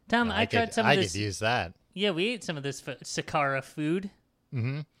 Tom, I tried some of this. I could use that. Yeah, we ate some of this Sakara food.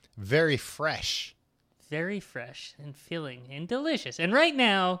 Mm-hmm. Very fresh. Very fresh and filling and delicious. And right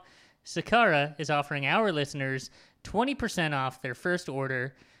now, Sakara is offering our listeners 20% off their first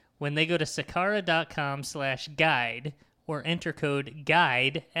order when they go to sakara.com/guide or enter code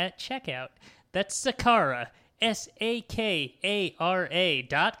GUIDE at checkout. That's Sakara,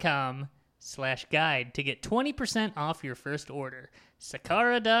 SAKARA.com/guide to get 20% off your first order.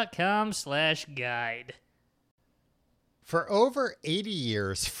 Sakara.com/guide. For over 80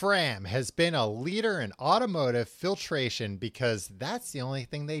 years, Fram has been a leader in automotive filtration because that's the only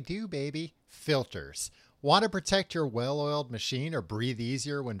thing they do, baby. Filters. Want to protect your well-oiled machine or breathe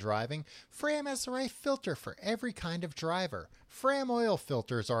easier when driving? Fram has the right filter for every kind of driver. Fram oil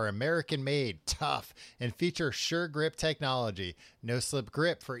filters are American-made, tough, and feature sure grip technology. No-slip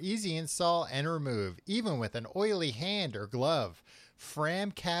grip for easy install and remove, even with an oily hand or glove.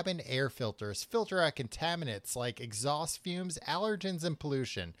 Fram cabin air filters filter out contaminants like exhaust fumes, allergens, and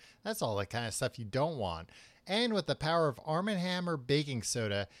pollution. That's all the kind of stuff you don't want. And with the power of Arm & Hammer baking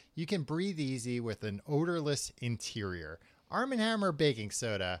soda, you can breathe easy with an odorless interior. Arm & Hammer baking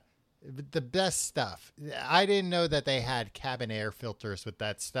soda, the best stuff. I didn't know that they had cabin air filters with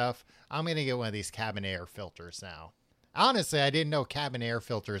that stuff. I'm going to get one of these cabin air filters now. Honestly, I didn't know cabin air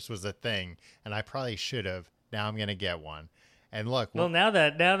filters was a thing, and I probably should have. Now I'm going to get one. And look, well, now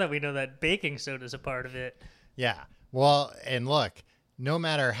that we know that baking soda is a part of it. Yeah. Well, and look, no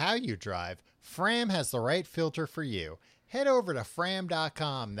matter how you drive, Fram has the right filter for you. Head over to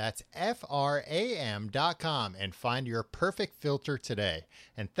fram.com, that's FRAM.com, and find your perfect filter today.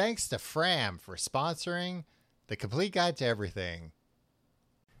 And thanks to Fram for sponsoring the Complete Guide to Everything.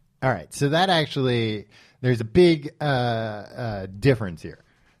 All right, so that actually, there's a big difference here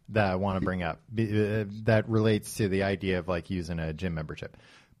that I want to bring up that relates to the idea of like using a gym membership.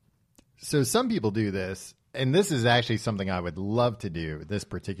 So some people do this, and this is actually something I would love to do, this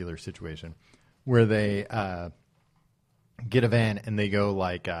particular situation, where they get a van and they go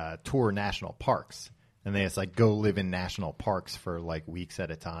like tour national parks, and they just like go live in national parks for like weeks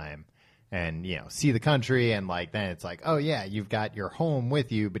at a time and, you know, see the country. And like, then it's like, oh yeah, you've got your home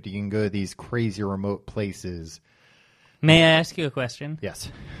with you, but you can go to these crazy remote places. May I ask you a question? Yes.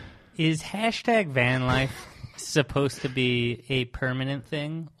 Is #van life supposed to be a permanent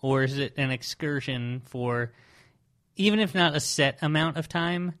thing, or is it an excursion for, even if not a set amount of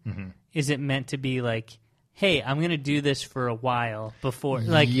time, is it meant to be like, hey, I'm going to do this for a while before,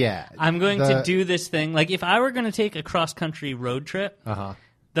 like, yeah, I'm going to do this thing. Like, if I were going to take a cross-country road trip,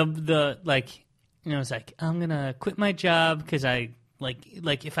 the like, you know, it's like, I'm going to quit my job because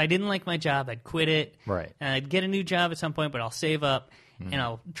like if I didn't like my job, I'd quit it. Right. And I'd get a new job at some point, but I'll save up and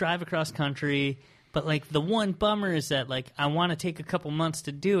I'll drive across country. But like the one bummer is that like I want to take a couple months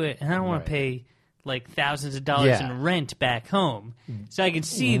to do it, and I don't want to pay like thousands of dollars in rent back home. So I can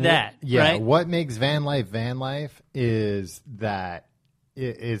see that. Yeah. Right? What makes van life is that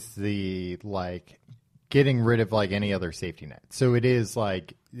it is the like getting rid of like any other safety net. So it is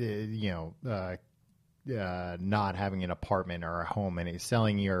like not having an apartment or a home and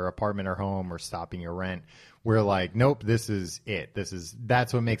selling your apartment or home or stopping your rent. We're like, nope, this is it.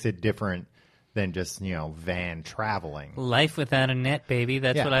 That's what makes it different than just, you know, van traveling. Life without a net, baby.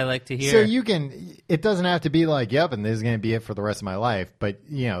 That's what I like to hear. So it doesn't have to be like, yep, and this is going to be it for the rest of my life. But,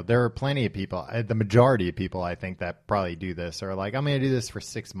 you know, there are plenty of people, the majority of people, I think, that probably do this are like, I'm going to do this for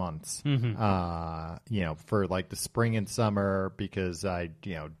 6 months, you know, for like the spring and summer because I,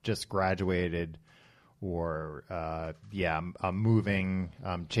 you know, just graduated. Or, I'm moving,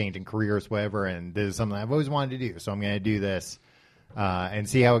 I'm changing careers, whatever, and this is something I've always wanted to do, so I'm going to do this and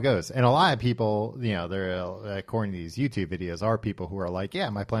see how it goes. And a lot of people, you know, they're according to these YouTube videos, are people who are like, yeah,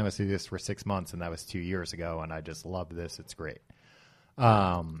 my plan was to do this for 6 months, and that was 2 years ago, and I just love this. It's great.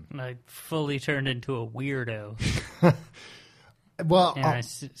 I fully turned into a weirdo. Well, and I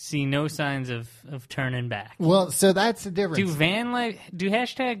see no signs of turning back. Well, so that's the difference. Do van life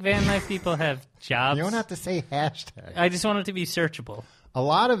people have jobs? You don't have to say hashtag. I just want it to be searchable. A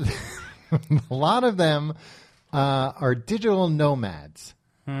lot of them are digital nomads.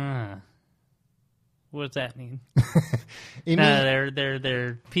 What does that mean?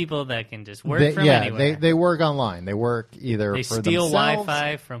 They're people that can just work from anywhere. Yeah, they work online. They work either they for steal themselves.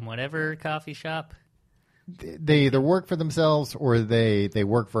 Wi-Fi from whatever coffee shop. They either work for themselves or they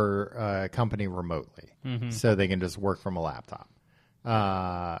work for a company remotely, so they can just work from a laptop.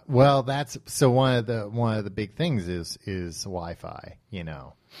 Well, that's so one of the big things is Wi-Fi. You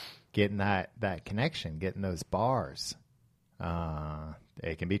know, getting that connection, getting those bars.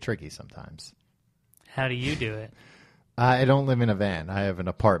 It can be tricky sometimes. How do you do it? I don't live in a van. I have an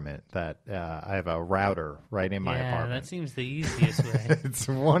apartment that I have a router right in my apartment. Yeah, that seems the easiest way. It's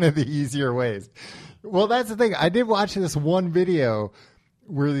one of the easier ways. Well, that's the thing. I did watch this one video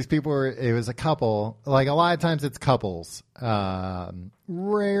where these people were, it was a couple. Like a lot of times it's couples. Rare,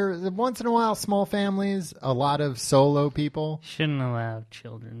 once in a while, small families, a lot of solo people. Shouldn't allow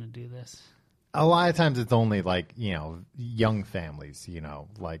children to do this. A lot of times it's only like, young families,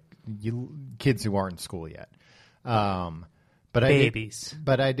 like kids who aren't in school yet. Babies.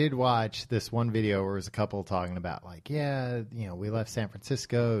 I did watch this one video where it was a couple talking about like, we left San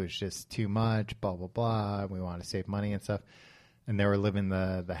Francisco. It's just too much, blah, blah, blah. We want to save money and stuff. And they were living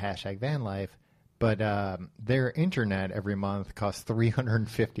the hashtag van life. But their internet every month cost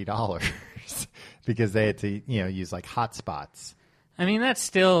 $350 because they had to, use like hotspots. I mean, that's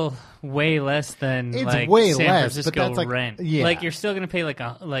still way less than It's like way San less, Francisco but that's like, rent. yeah. Like you're still going to pay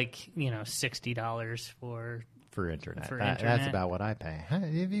 $60 for internet. For That's internet. about what I pay.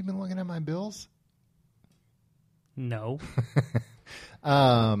 Have you been looking at my bills? No.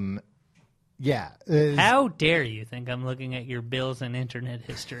 Yeah. How dare you think I'm looking at your bills and internet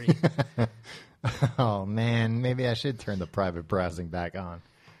history? Oh, man. Maybe I should turn the private browsing back on.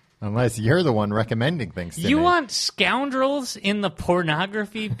 Unless you're the one recommending things to me. You want scoundrels in the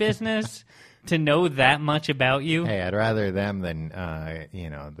pornography business to know that much about you? Hey, I'd rather them than,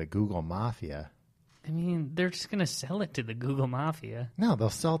 the Google Mafia. I mean, they're just going to sell it to the Google Mafia. No, they'll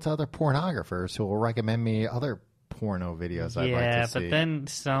sell it to other pornographers who will recommend me other porno videos I'd like to see. Yeah, but then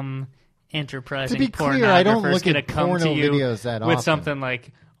some enterprising to be clear, I don't pornographer's look going to at come porno to you videos that with often. something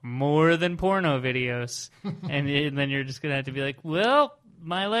like more than porno videos. and then you're just going to have to be like, well,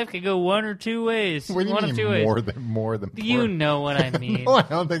 my life could go one or two ways. What do you one mean of two ways. more than porno? You know what I mean. No, I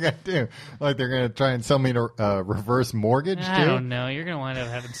don't think I do. Like they're going to try and sell me a reverse mortgage, too? I don't know. You're going to wind up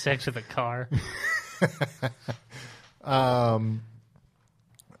having sex with a car.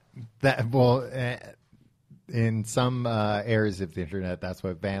 In some areas of the internet, that's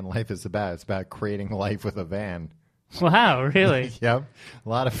what van life is about. It's about creating life with a van. Wow, really? Yep, a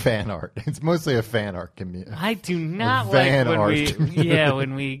lot of fan art. It's mostly a fan art community. I do not Van like art.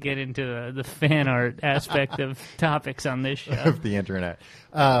 when we get into the fan art aspect of topics on this show. Of the internet.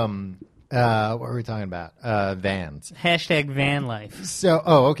 What were we talking about? Vans. Hashtag van life.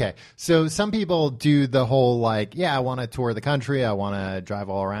 Okay. So some people do the whole like, I want to tour the country. I want to drive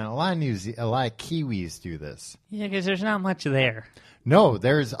all around. A lot of Kiwis do this. Yeah, because there's not much there. No,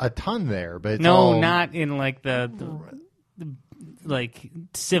 there's a ton there, but it's not in like the like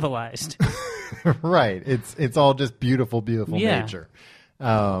civilized. Right. It's all just beautiful nature.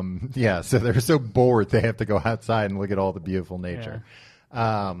 So they're so bored they have to go outside and look at all the beautiful nature.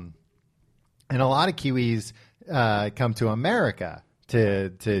 Yeah. And a lot of Kiwis come to America to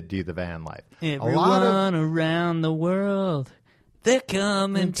do the van life. Everyone around the world, they're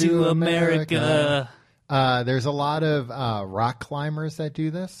coming to America. There's a lot of rock climbers that do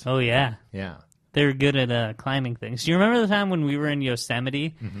this. Oh, yeah. Yeah. They're good at climbing things. Do you remember the time when we were in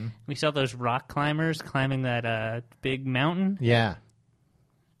Yosemite? Mm-hmm. We saw those rock climbers climbing that big mountain? Yeah.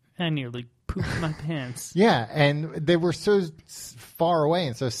 I nearly pooped my pants. Yeah, and they were so far away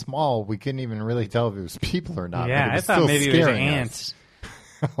and so small, we couldn't even really tell if it was people or not. Yeah, I thought maybe it was ants.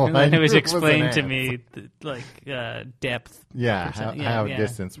 Well, and then it was explained to me, depth. Yeah, how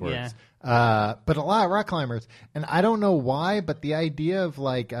distance works. Yeah. But a lot of rock climbers, and I don't know why, but the idea of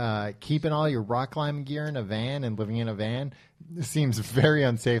keeping all your rock climbing gear in a van and living in a van seems very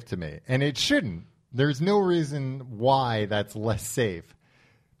unsafe to me, and it shouldn't. There's no reason why that's less safe.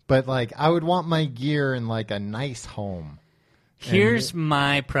 But I would want my gear in a nice home. Here's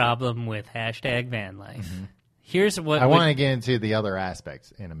my problem with hashtag van life. Mm-hmm. Here's what I want to get into the other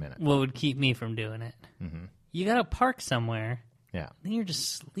aspects in a minute. What would keep me from doing it? Mm-hmm. You got to park somewhere. Yeah. Then you're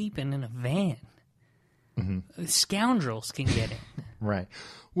just sleeping in a van. Mm-hmm. Scoundrels can get in. Right.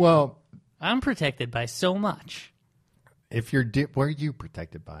 Well, I'm protected by so much. If you're what are you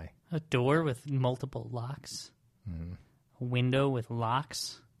protected by? A door with multiple locks. Mm-hmm. A window with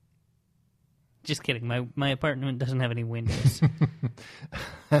locks. Just kidding. My apartment doesn't have any windows.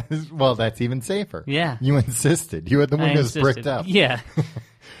 Well, that's even safer. Yeah. You insisted. You had the windows bricked up. Yeah.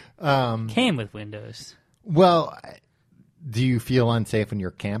 Came with windows. Well, do you feel unsafe when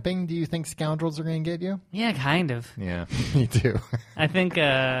you're camping? Do you think scoundrels are going to get you? Yeah, kind of. Yeah, me too. I think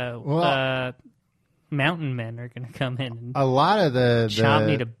mountain men are going to come in and a lot of the chop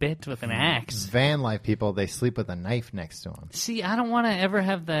me to bits with an axe. Van life people, they sleep with a knife next to them. See, I don't want to ever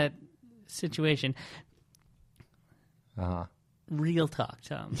have that situation. real talk,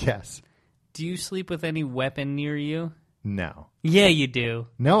 Tom. Yes. Do you sleep with any weapon near you? No. Yeah, you do.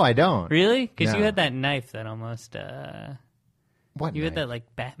 No, I don't. Really? Because No. you had that knife that almost... What You knife? had that,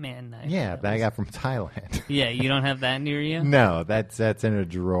 like, Batman knife. Yeah, that I got from Thailand. Yeah, you don't have that near you? No, that's in a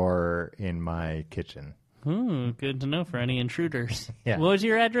drawer in my kitchen. Good to know for any intruders. Yeah. What was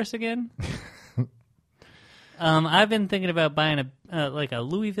your address again? I've been thinking about buying a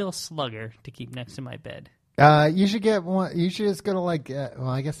Louisville Slugger to keep next to my bed. You should get one. You should just go to well,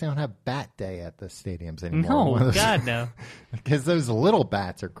 I guess they don't have Bat Day at the stadiums anymore. No, God, no. Because those little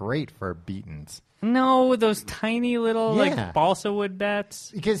bats are great for beatings. No, those tiny little balsa wood bats.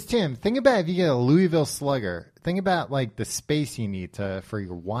 Because Tim, think about if you get a Louisville Slugger. Think about like the space you need for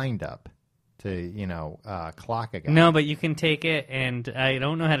your wind up to clock a guy. No, but you can take it, and I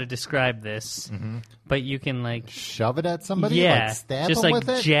don't know how to describe this, but you can like shove it at somebody. Yeah, like stab just them like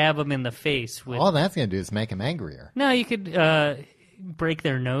with it. Jab them in the face. With... All that's gonna do is make them angrier. No, you could break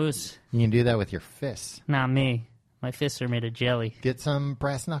their nose. You can do that with your fists. Not me. My fists are made of jelly. Get some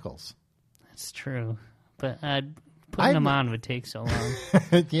brass knuckles. That's true, but putting them on would take so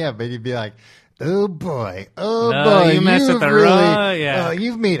long. Yeah, but you'd be like, oh boy, boy, you messed with the raw. Yeah,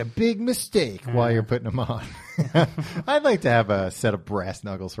 you've made a big mistake while you're putting them on. I'd like to have a set of brass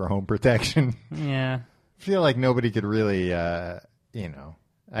knuckles for home protection. Yeah, I feel like nobody could really, I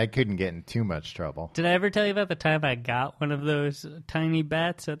couldn't get in too much trouble. Did I ever tell you about the time I got one of those tiny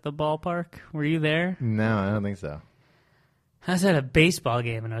bats at the ballpark? Were you there? No, I don't think so. I was at a baseball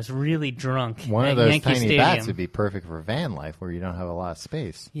game and I was really drunk. One of those Yankee tiny Stadium. bats would be perfect for van life where you don't have a lot of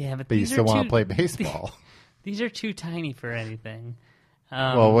space. Yeah, but you these still are want too- to play baseball. These are too tiny for anything.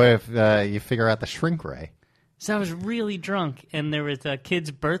 Well, what if you figure out the shrink ray? So I was really drunk, and there was a kid's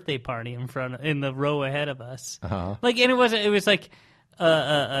birthday party in the row ahead of us. Uh-huh. Like, and it was like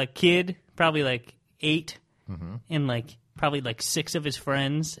a kid, probably like 8, and like probably like 6 of his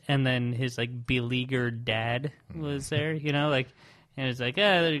friends, and then his like beleaguered dad was there. And it was like,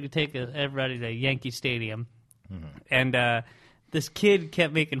 they could take everybody to Yankee Stadium, and this kid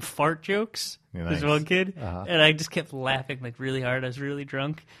kept making fart jokes. Nice. This one kid, Uh-huh. and I just kept laughing like really hard. I was really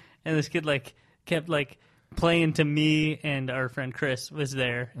drunk, and this kid like kept like playing to me, and our friend Chris was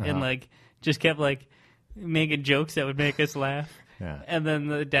there, and like just kept like making jokes that would make us laugh. Yeah. And then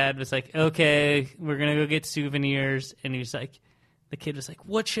the dad was like, "Okay, we're gonna go get souvenirs," and he was like, the kid was like,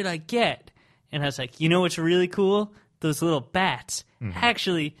 "What should I get?" And I was like, "You know what's really cool? Those little bats.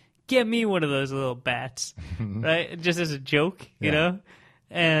 Actually, get me one of those little bats," right? Just as a joke, you know.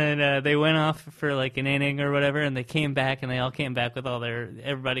 And they went off for like an inning or whatever, and they came back, and they all came back with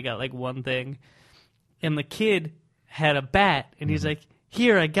everybody got like one thing. And the kid had a bat, and he's like,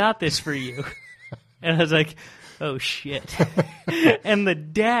 "Here, I got this for you." And I was like, oh, shit. And the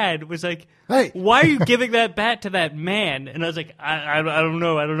dad was like, "Hey, why are you giving that bat to that man?" And I was like, I don't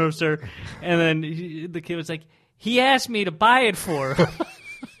know, sir. And then the kid was like, "He asked me to buy it for him."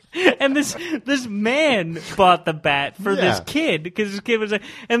 And this man bought the bat for this kid, because this kid was like,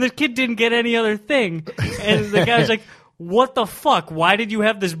 and this kid didn't get any other thing. And the guy was like, "What the fuck? Why did you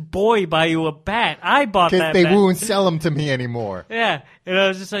have this boy buy you a bat? I bought that they bat." won't sell them to me anymore. Yeah. And I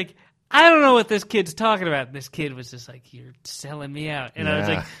was just like, I don't know what this kid's talking about. And this kid was just like, "You're selling me out." And I was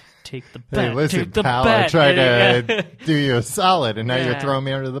like, "Take the bat. Hey, listen, take the pal, bat." I tried to do you a solid, and now you're Yeah. throwing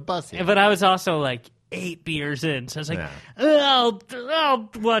me under the bus here. But I was also like 8 beers in, so I was like, I'll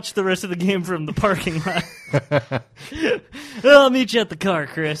watch the rest of the game from the parking lot. I'll meet you at the car,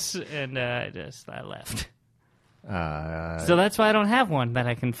 Chris. And I left. So that's why I don't have one that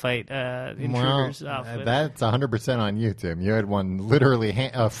I can fight intruders off with. That's 100% on you, Tim. You had one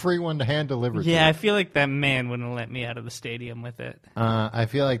literally a free one to hand deliver. Yeah, to I feel like that man wouldn't let me out of the stadium with it. I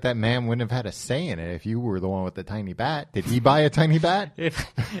feel like that man wouldn't have had a say in it if you were the one with the tiny bat. Did he buy a tiny bat? If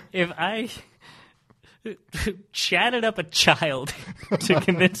I chatted up a child to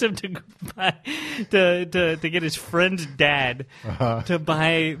convince him to buy to get his friend's dad to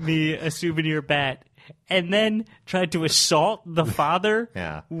buy me a souvenir bat, and then tried to assault the father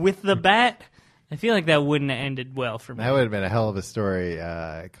with the bat, I feel like that wouldn't have ended well for me. That would have been a hell of a story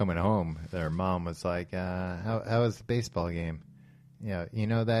coming home. Their mom was like, how was the baseball game? You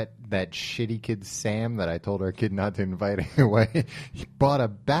know that shitty kid Sam that I told our kid not to invite away? He bought a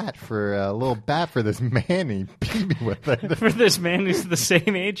little bat for this man. He beat me with it. For this man who's the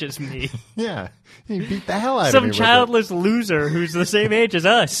same age as me. Yeah. He beat the hell out of me. Some childless loser who's the same age as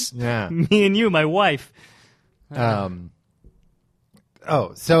us. Yeah. Me and you, my wife. So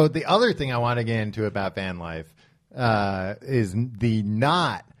the other thing I want to get into about van life is the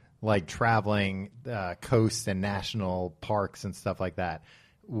not like traveling coasts and national parks and stuff like that,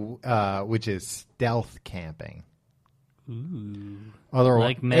 which is stealth camping. Ooh. Otherwise,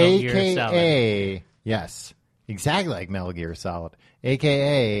 Like Metal Gear Solid. Yes, exactly like Metal Gear Solid,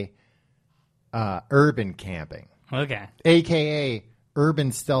 a.k.a. Urban camping. Okay. A.k.a.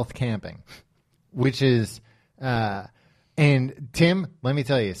 urban stealth camping, which is... and Tim, let me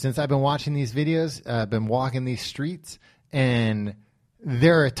tell you, since I've been watching these videos, I've been walking these streets, and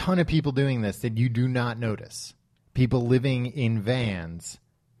there are a ton of people doing this that you do not notice. People living in vans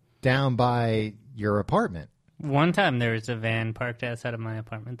down by your apartment. One time there was a van parked outside of my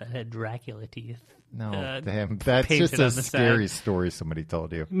apartment that had Dracula teeth. No, damn, that's just a scary story somebody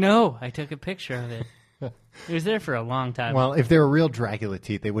told you. No, I took a picture of it. It was there for a long time. Well, if they were real Dracula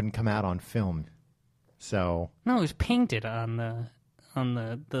teeth, they wouldn't come out on film. So no, it was painted on the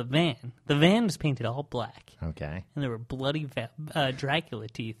van. The van was painted all black. Okay. And there were bloody Dracula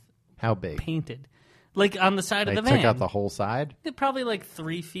teeth. How big? Painted. Like on the side of the van. They took out the whole side? Probably like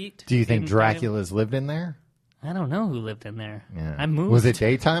 3 feet. Do you think Dracula's lived in there? I don't know who lived in there. Yeah. I moved. Was it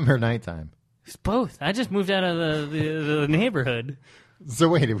daytime or nighttime? It's both. I just moved out of the neighborhood. So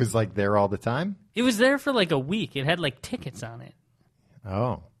wait, it was like there all the time? It was there for like a week. It had like tickets on it.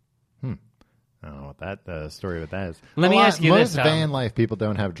 Oh. I don't know what that story with that is. Let me ask you this, Most van life people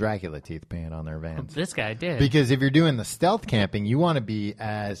don't have Dracula teeth painted on their vans. Well, this guy did. Because if you're doing the stealth camping, you want to be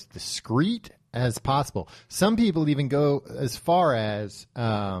as discreet as possible. Some people even go as far as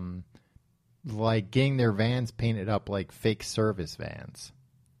like getting their vans painted up like fake service vans.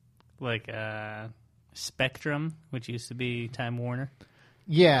 Like Spectrum, which used to be Time Warner.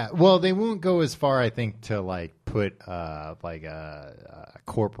 Yeah, well, they won't go as far, I think, to like put like a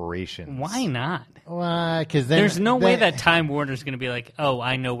corporation. Why not? Because there's no way that Time Warner's going to be like, oh,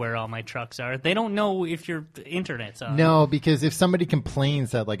 I know where all my trucks are. They don't know if your internet's on. No, because if somebody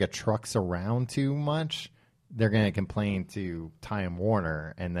complains that like a truck's around too much, they're going to complain to Time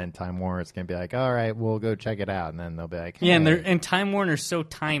Warner, and then Time Warner's going to be like, all right, we'll go check it out, and then they'll be like, hey. Yeah, and Time Warner's so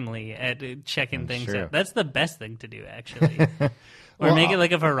timely at checking things out. That's the best thing to do, actually. Or make it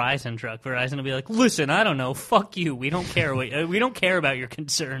like a Verizon truck. Verizon will be like, "Listen, I don't know. Fuck you. We don't care. We don't care about your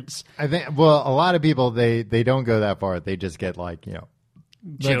concerns." I think. Well, a lot of people they don't go that far. They just get like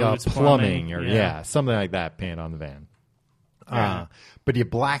Joe's like plumbing or something like that painted on the van. Yeah. But you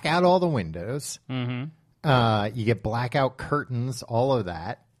black out all the windows. Mm-hmm. You get blackout curtains, all of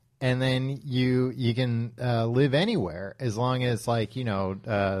that, and then you can live anywhere as long as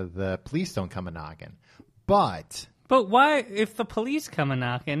the police don't come a knocking. But why, if the police come a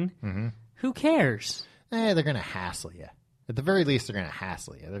knocking, who cares? They're going to hassle you. At the very least, they're going to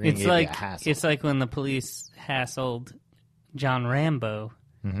hassle you. They're going to give you a hassle. It's like when the police hassled John Rambo,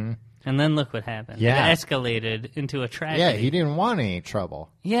 and then look what happened. Yeah. It escalated into a tragedy. Yeah, he didn't want any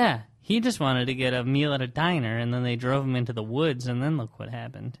trouble. Yeah, he just wanted to get a meal at a diner, and then they drove him into the woods, and then look what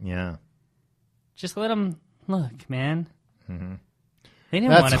happened. Yeah. Just let him look, man. Mm-hmm. They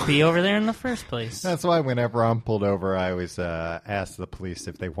didn't want to be over there in the first place. That's why whenever I'm pulled over, I always ask the police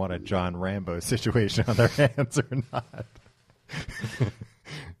if they want a John Rambo situation on their hands or not.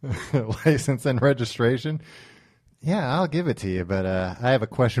 License and registration. Yeah, I'll give it to you, but I have a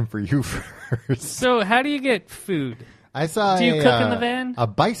question for you first. So how do you get food? I saw Do you cook in the van? A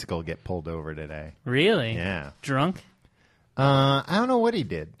bicycle get pulled over today. Really? Yeah. Drunk? I don't know what he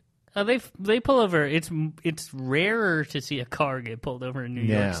did. They pull over. It's rarer to see a car get pulled over in New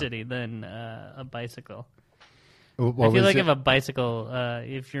York City than a bicycle. I feel like if a bicycle,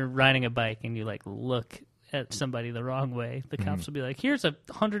 if you're riding a bike and you like look at somebody the wrong way, the cops will be like, "Here's a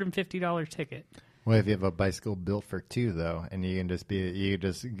 $150 ticket." Well, if you have a bicycle built for two, though, and you can just go to the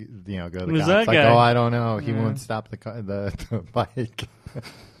cops that like, guy? "Oh, I don't know, he won't stop the bike."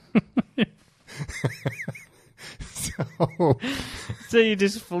 So you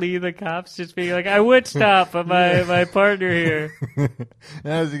just flee the cops, just being like, "I would stop, but my partner here."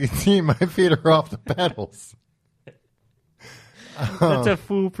 As you can see, my feet are off the pedals. That's a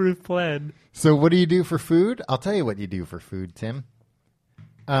foolproof plan. So what do you do for food? I'll tell you what you do for food, Tim.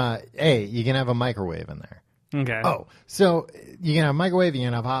 A, you can have a microwave in there. Okay. Oh, so you can have a microwave, you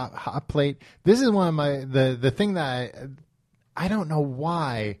can have a hot plate. This is one of my the thing that I don't know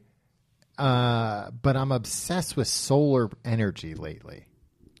why, but I'm obsessed with solar energy lately.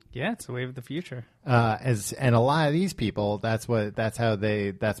 Yeah, it's the wave of the future. And a lot of these people, that's what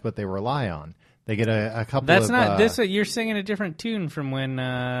they rely on. They get a couple. That's not this. You're singing a different tune from when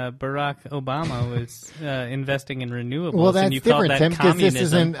Barack Obama was investing in renewables. Well, that's and you different, Tim, because this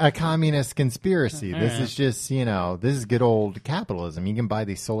communism. isn't a communist conspiracy. This is just this is good old capitalism. You can buy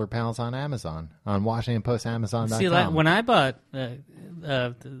these solar panels on Amazon, on WashingtonPostAmazon.com. See, when I bought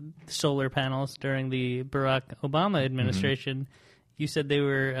solar panels during the Barack Obama administration, you said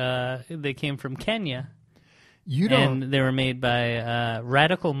they came from Kenya. And they were made by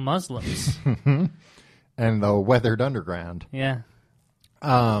radical Muslims. And the weathered underground. Yeah.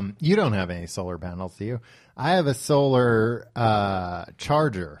 You don't have any solar panels, do you? I have a solar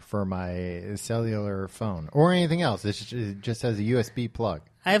charger for my cellular phone or anything else. It just has a USB plug.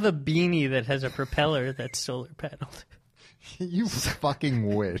 I have a beanie that has a propeller that's solar paneled. You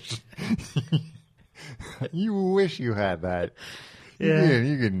fucking wish. You wish you had that. Yeah.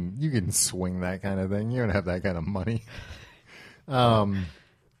 You can swing that kind of thing. You don't have that kind of money.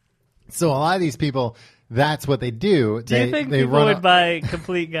 So a lot of these people, that's what they do. Do you think people would buy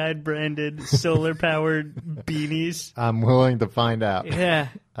Complete Guide branded solar powered beanies? I'm willing to find out. Yeah.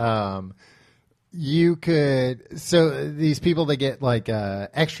 You could. So these people, they get like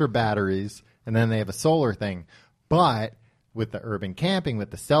extra batteries, and then they have a solar thing. But with the urban camping,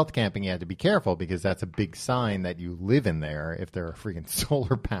 with the stealth camping, you have to be careful because that's a big sign that you live in there if there are freaking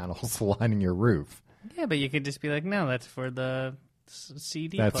solar panels lining your roof. Yeah, but you could just be like, no, that's for the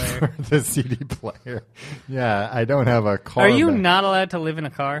CD player. That's for the CD player. Yeah, I don't have a car. Are you not allowed to live in a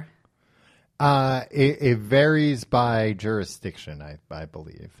car? It varies by jurisdiction, I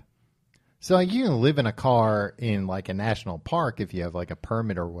believe. So you can live in a car in like a national park if you have like a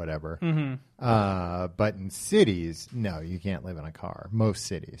permit or whatever. Mm-hmm. But in cities, no, you can't live in a car. Most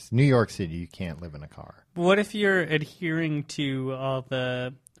cities. New York City, you can't live in a car. What if you're adhering to all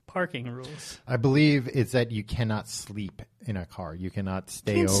the parking rules? I believe it's that you cannot sleep in a car. You cannot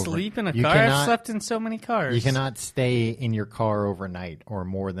stay you can't over. Sleep in a car? I've slept in so many cars. You cannot stay in your car overnight or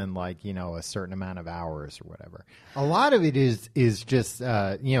more than like, a certain amount of hours or whatever. A lot of it is just,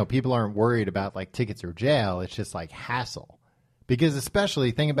 people aren't worried about like tickets or jail. It's just like hassle. Because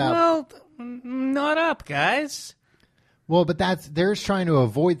especially think about... Well, not up, guys. Well, but they're just trying to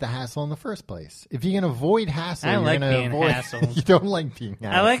avoid the hassle in the first place. If you can avoid hassle, I you're like going to being avoid. hassled. You don't like being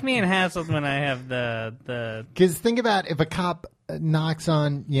hassled. I like being hassled when I have the. Because think about if a cop knocks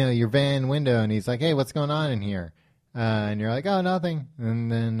on your van window and he's like, "Hey, what's going on in here?" And you're like, "Oh, nothing."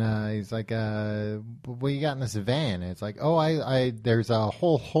 And then he's like, "What you got in this van?" And it's like, "Oh, I there's a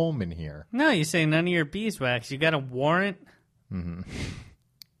whole home in here." No, you say none of your beeswax. You got a warrant. Mm-hmm.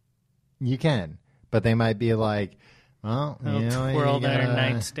 You can, but they might be like. Well, twirl their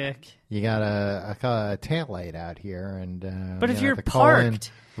nightstick. You got a taillight out here, and but if you're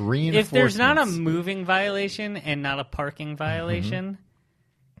parked, if there's not a moving violation and not a parking violation,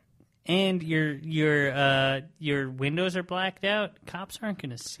 and your windows are blacked out, cops aren't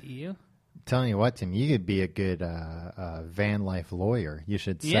going to see you. I'm telling you what, Tim, you could be a good van life lawyer. You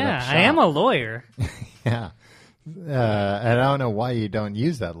should set up shop. I am a lawyer. Yeah, and I don't know why you don't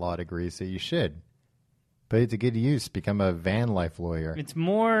use that law degree, so you should. But it's a good use. Become a van life lawyer. It's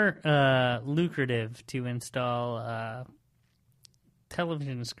more lucrative to install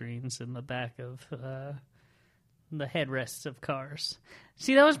television screens in the back of the headrests of cars.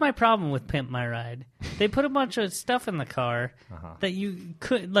 See, that was my problem with Pimp My Ride. They put a bunch of stuff in the car that you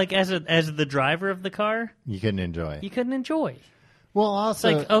could, like, as the driver of the car, you couldn't enjoy. You couldn't enjoy. Well, also,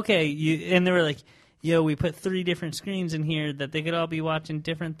 it's like, okay, and they were like, "Yo, we put 3 different screens in here that they could all be watching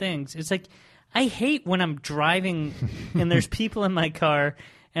different things." It's like. I hate when I'm driving and there's people in my car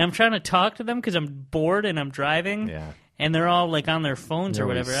and I'm trying to talk to them because I'm bored and I'm driving and they're all like on their phones or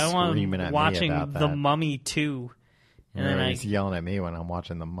whatever. I want them watching The Mummy 2. And then always yelling at me when I'm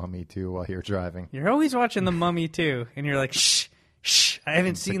watching The Mummy 2 while you're driving. You're always watching The Mummy 2 and you're like, shh, I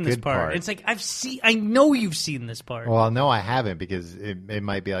haven't seen this part. It's like, I know you've seen this part. Well, no, I haven't because it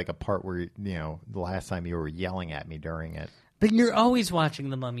might be like a part where, the last time you were yelling at me during it. But you're always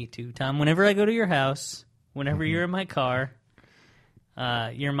watching The Mummy too, Tom. Whenever I go to your house, whenever you're in my car,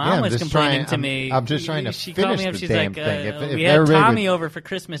 your mom was complaining to me. I'm just trying to she finish called me up. the She's damn like, thing. we had Tommy over for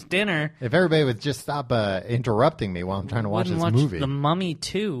Christmas dinner. If everybody would just stop interrupting me while I'm trying to watch this movie. The Mummy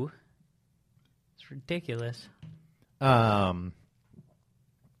 2. It's ridiculous.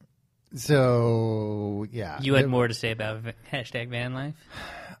 So, yeah. You had more to say about #vanlife?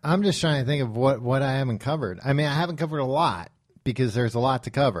 I'm just trying to think of what I haven't covered. I mean, I haven't covered a lot because there's a lot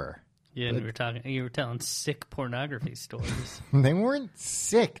to cover. Yeah, you were telling sick pornography stories. They weren't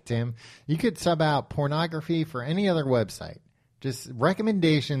sick, Tim. You could sub out pornography for any other website. Just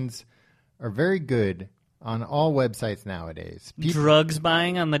recommendations are very good on all websites nowadays. Drugs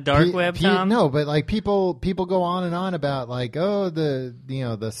buying on the dark web, Tom? No, but like people go on and on about like, the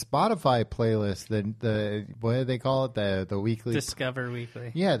Spotify playlist, the what do they call it, the weekly Discover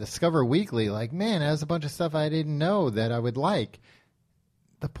Weekly. Yeah, Discover Weekly. Like, man, it has a bunch of stuff I didn't know that I would like.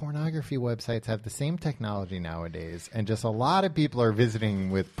 The pornography websites have the same technology nowadays, and just a lot of people are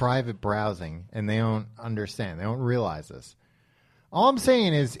visiting with private browsing, and they don't understand. They don't realize this. All I'm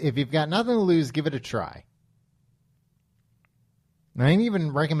saying is, if you've got nothing to lose, give it a try. I didn't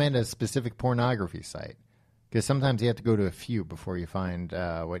even recommend a specific pornography site because sometimes you have to go to a few before you find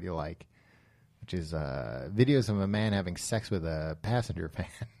what you like, which is videos of a man having sex with a passenger van.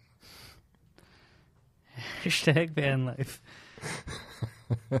 Hashtag van life.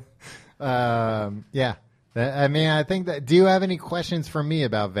 Yeah. I mean, I think that. Do you have any questions for me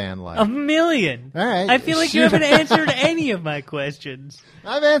about van life? A million. All right. I feel like you haven't answered any of my questions.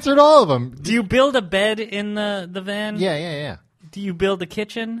 I've answered all of them. Do you build a bed in the van? Yeah. Do you build a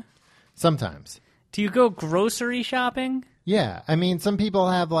kitchen? Sometimes. Do you go grocery shopping? Yeah. I mean, some people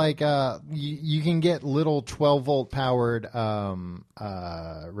have like you can get little 12-volt powered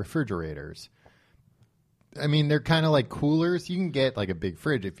refrigerators. I mean, they're kind of like coolers. You can get like a big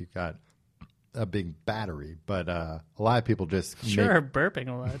fridge if you've got a big battery, but a lot of people just burping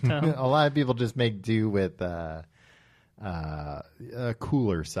a lot. Tom. A lot of people just make do with a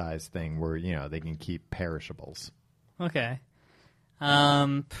cooler size thing where they can keep perishables. Okay,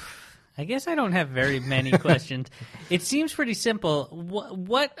 I guess I don't have very many questions. It seems pretty simple.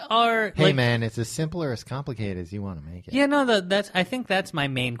 What are Hey man, it's as simple or as complicated as you want to make it. Yeah, no, I think that's my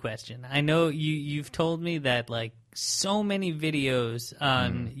main question. I know you've told me that like so many videos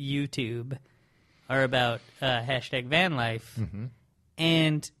on YouTube are about hashtag van life. Mm-hmm.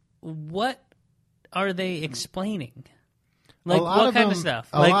 And what are they explaining? Like what kind of stuff?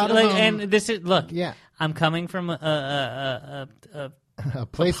 And this is Yeah. I'm coming from a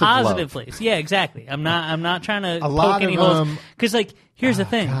place positive of love. place. Yeah, exactly. I'm not trying to poke any holes. Because like here's the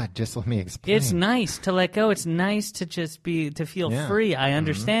thing. God, just let me explain. It's nice to let go. It's nice to just to feel free. I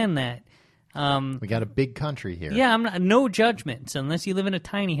understand that. We got a big country here. Yeah, no judgments unless you live in a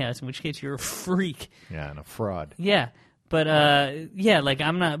tiny house, in which case you're a freak. Yeah, and a fraud. Yeah, but like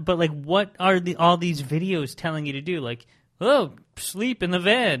I'm not. But like, what are all these videos telling you to do? Like, oh, sleep in the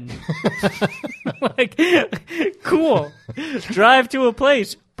van. Like, cool. Drive to a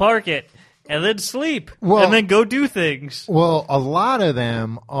place, park it, and then sleep, and then go do things. Well, a lot of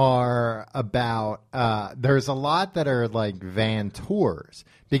them are about. There's a lot that are like van tours.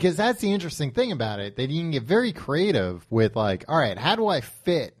 Because that's the interesting thing about it, that you can get very creative with like, all right, how do I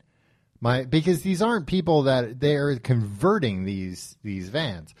fit because these aren't people that they're converting these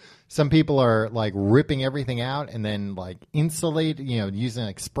vans. Some people are like ripping everything out and then like insulate, using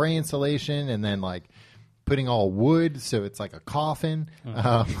like spray insulation and then like putting all wood so it's like a coffin.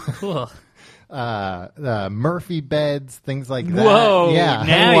 Cool. Murphy beds, things like that. Whoa! Yeah.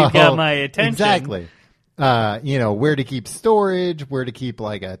 Now you've got my attention. Exactly. Where to keep storage, where to keep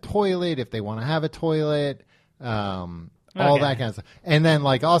like a toilet if they want to have a toilet, all that kind of stuff. And then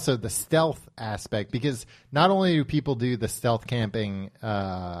like also the stealth aspect, because not only do people do the stealth camping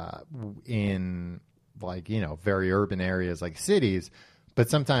in like, very urban areas like cities, but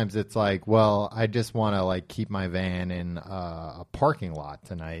sometimes it's like, well, I just want to like keep my van in a parking lot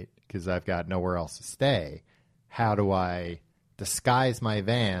tonight because I've got nowhere else to stay. How do I disguise my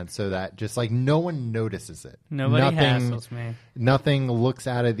van so that just like no one notices it? Nothing hassles me. Nothing looks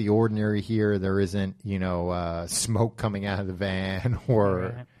out of the ordinary here. There isn't, smoke coming out of the van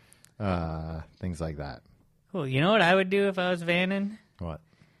or things like that. Cool. You know what I would do if I was vanning? What?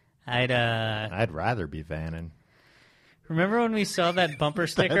 I'd rather be vanning. Remember when we saw that bumper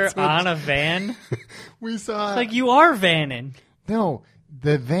sticker on a van? We saw. It's like, you are vanning. No.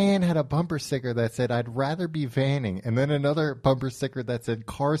 The van had a bumper sticker that said, I'd rather be vanning. And then another bumper sticker that said,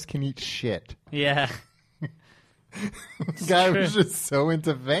 cars can eat shit. Yeah. The guy was just so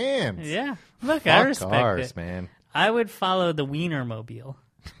into vans. Yeah. Look, Fuck I respect cars, it. Man. I would follow the Wienermobile.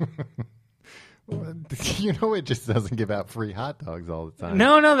 It just doesn't give out free hot dogs all the time.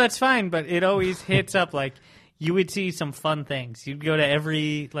 No, that's fine. But it always hits up like... You would see some fun things. You'd go to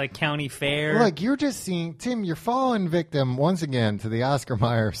every like county fair. Look, you're just seeing Tim. You're falling victim once again to the Oscar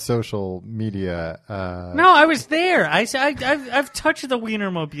Mayer social media. No, I was there. I've touched the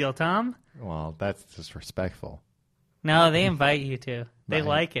Wienermobile, Tom. Well, that's disrespectful. No, they invite you to. They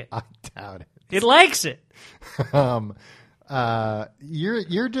like it. I doubt it. It likes it.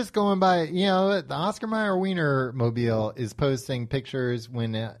 You're just going by, the Oscar Mayer Wienermobile is posting pictures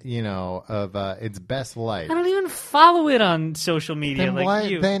when, of its best life. I don't even follow it on social media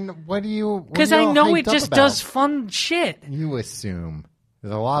you. Then what do you? Because I know it just does fun shit. You assume.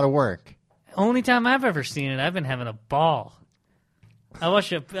 There's a lot of work. Only time I've ever seen it, I've been having a ball. I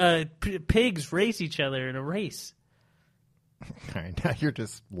watch pigs race each other in a race. All right, now you're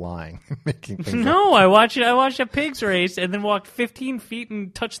just lying, making things No, up. I watched a pigs race and then walked 15 feet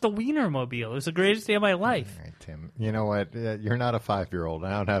and touched the Wienermobile. It was the greatest day of my life. All right, Tim. You know what? You're not a 5-year-old.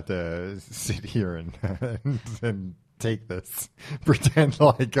 I don't have to sit here and take this. Pretend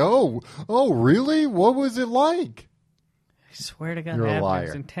like, oh, really? What was it like? I swear to God, you're a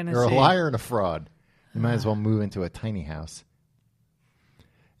liar. In Tennessee. You're a liar and a fraud. You might as well move into a tiny house.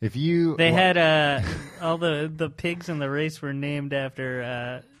 If you... They had all the pigs in the race were named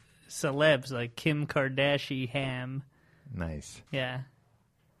after celebs like Kim Kardashian Ham. Nice. Yeah.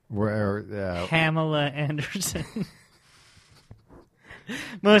 Where Pamela Anderson.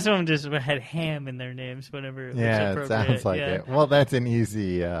 Most of them just had ham in their names, whenever it was appropriate. It sounds like it. Well, that's an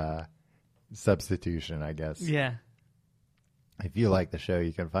easy substitution, I guess. Yeah. If you like the show,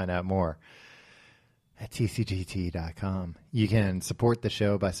 you can find out more at tcgt.com. You can support the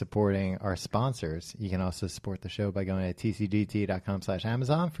show by supporting our sponsors. You can also support the show by going to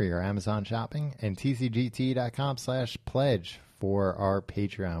tcgt.com/Amazon for your Amazon shopping and tcgt.com/pledge for our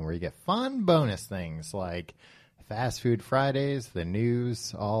Patreon, where you get fun bonus things like Fast Food Fridays, the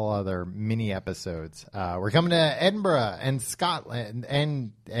news, all other mini episodes. We're coming to Edinburgh, Scotland,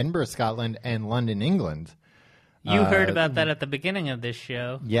 and London, England. You heard about that at the beginning of this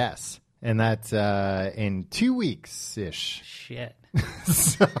show. Yes. And that's in 2 weeks-ish. Shit.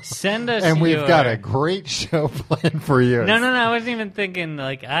 Send us And we've got a great show planned for you. No. I wasn't even thinking,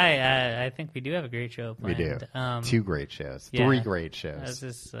 like, I think we do have a great show planned. We do. 2 great shows. 3 great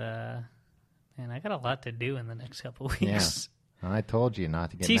shows. Man, I got a lot to do in the next couple of weeks. Yeah. I told you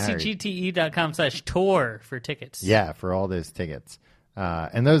not to get married. tcgte.com/tour for tickets. Yeah, for all those tickets.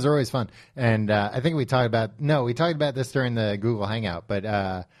 And those are always fun. And I think we talked about this during the Google Hangout,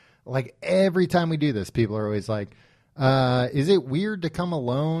 but like every time we do this, people are always like, is it weird to come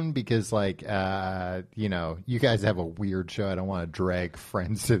alone? Because like, you guys have a weird show. I don't want to drag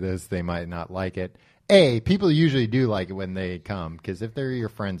friends to this. They might not like it. People usually do like it when they come, because if they're your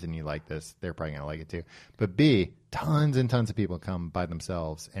friends and you like this, they're probably going to like it too. But B, tons and tons of people come by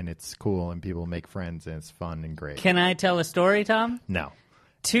themselves, and it's cool, and people make friends, and it's fun and great. Can I tell a story, Tom? No.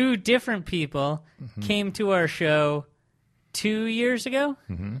 2 different people came to our show 2 years ago.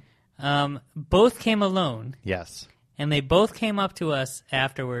 Mm-hmm. Both came alone. Yes. And they both came up to us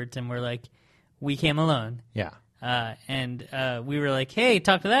afterwards and were like, we came alone. Yeah. And we were like, hey,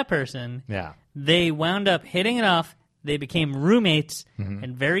 talk to that person. Yeah. They wound up hitting it off. They became roommates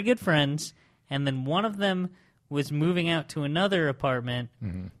and very good friends. And then one of them was moving out to another apartment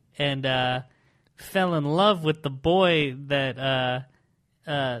and fell in love with the boy that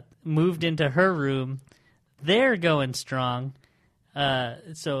moved into her room. They're going strong.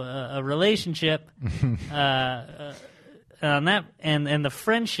 So a relationship on that, and the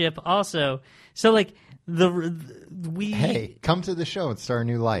friendship also. So like Hey, come to the show and start a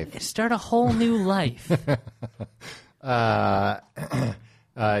new life. Start a whole new life. You can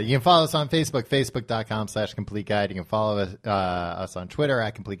follow us on Facebook, facebook.com/Complete Guide. You can follow us on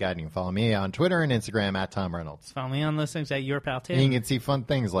Twitter @Complete Guide. You can follow me on Twitter and Instagram @TomReynolds. Follow me on those things at Your Pal Tim. And you can see fun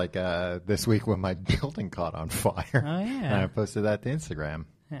things like this week when my building caught on fire. Oh, yeah. And I posted that to Instagram.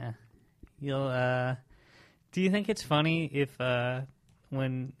 Yeah. Do you think it's funny if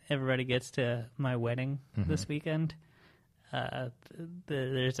when everybody gets to my wedding this weekend,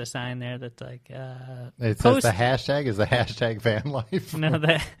 there's a sign there that's like it says the hashtag is the hashtag van life. No,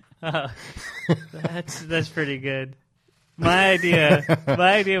 that's pretty good. My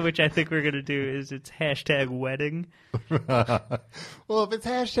idea, which I think we're gonna do, is it's hashtag wedding. Well, if it's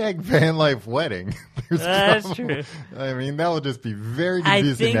hashtag van life wedding, that's true. I mean, that will just be very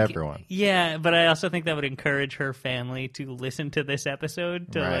confusing to everyone. Yeah, but I also think that would encourage her family to listen to this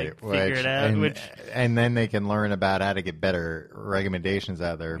episode to figure it out. And then they can learn about how to get better recommendations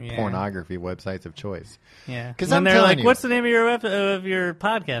out of their pornography websites of choice. Yeah, because then they're like, "What's the name of your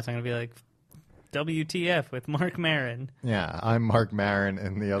podcast?" I'm gonna be like, WTF with Mark Maron. Yeah, I'm Mark Maron,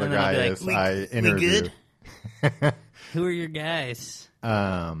 and the other guy is I interview. Good? Who are your guys?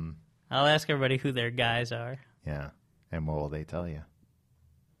 I'll ask everybody who their guys are. Yeah, and what will they tell you?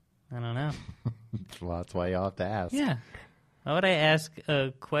 I don't know. Well, that's why you'll have to ask. Yeah. Why would I ask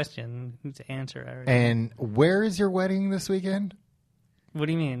a question whose answer I already And where is your wedding this weekend? What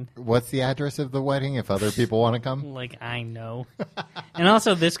do you mean? What's the address of the wedding if other people want to come? Like, I know. And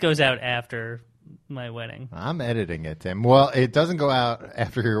also, this goes out after my wedding. I'm editing it, Tim. Well, it doesn't go out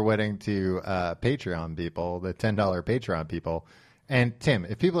after your wedding to Patreon people, the $10 Patreon people. And Tim,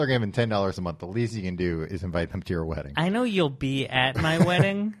 if people are giving $10 a month, the least you can do is invite them to your wedding. I know you'll be at my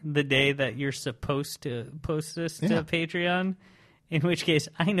wedding the day that you're supposed to post this to Patreon. In which case,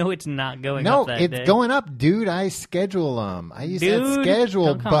 I know it's not going up that day. No, it's going up, dude. I schedule them. I use that schedule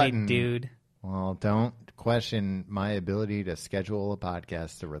don't call button. Me dude. Well, don't question my ability to schedule a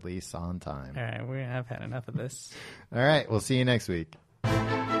podcast to release on time. All right, I've had enough of this. All right, we'll see you next week.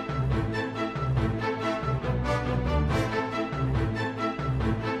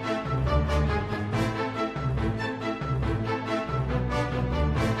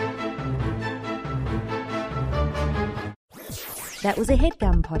 That was a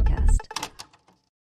HeadGum podcast.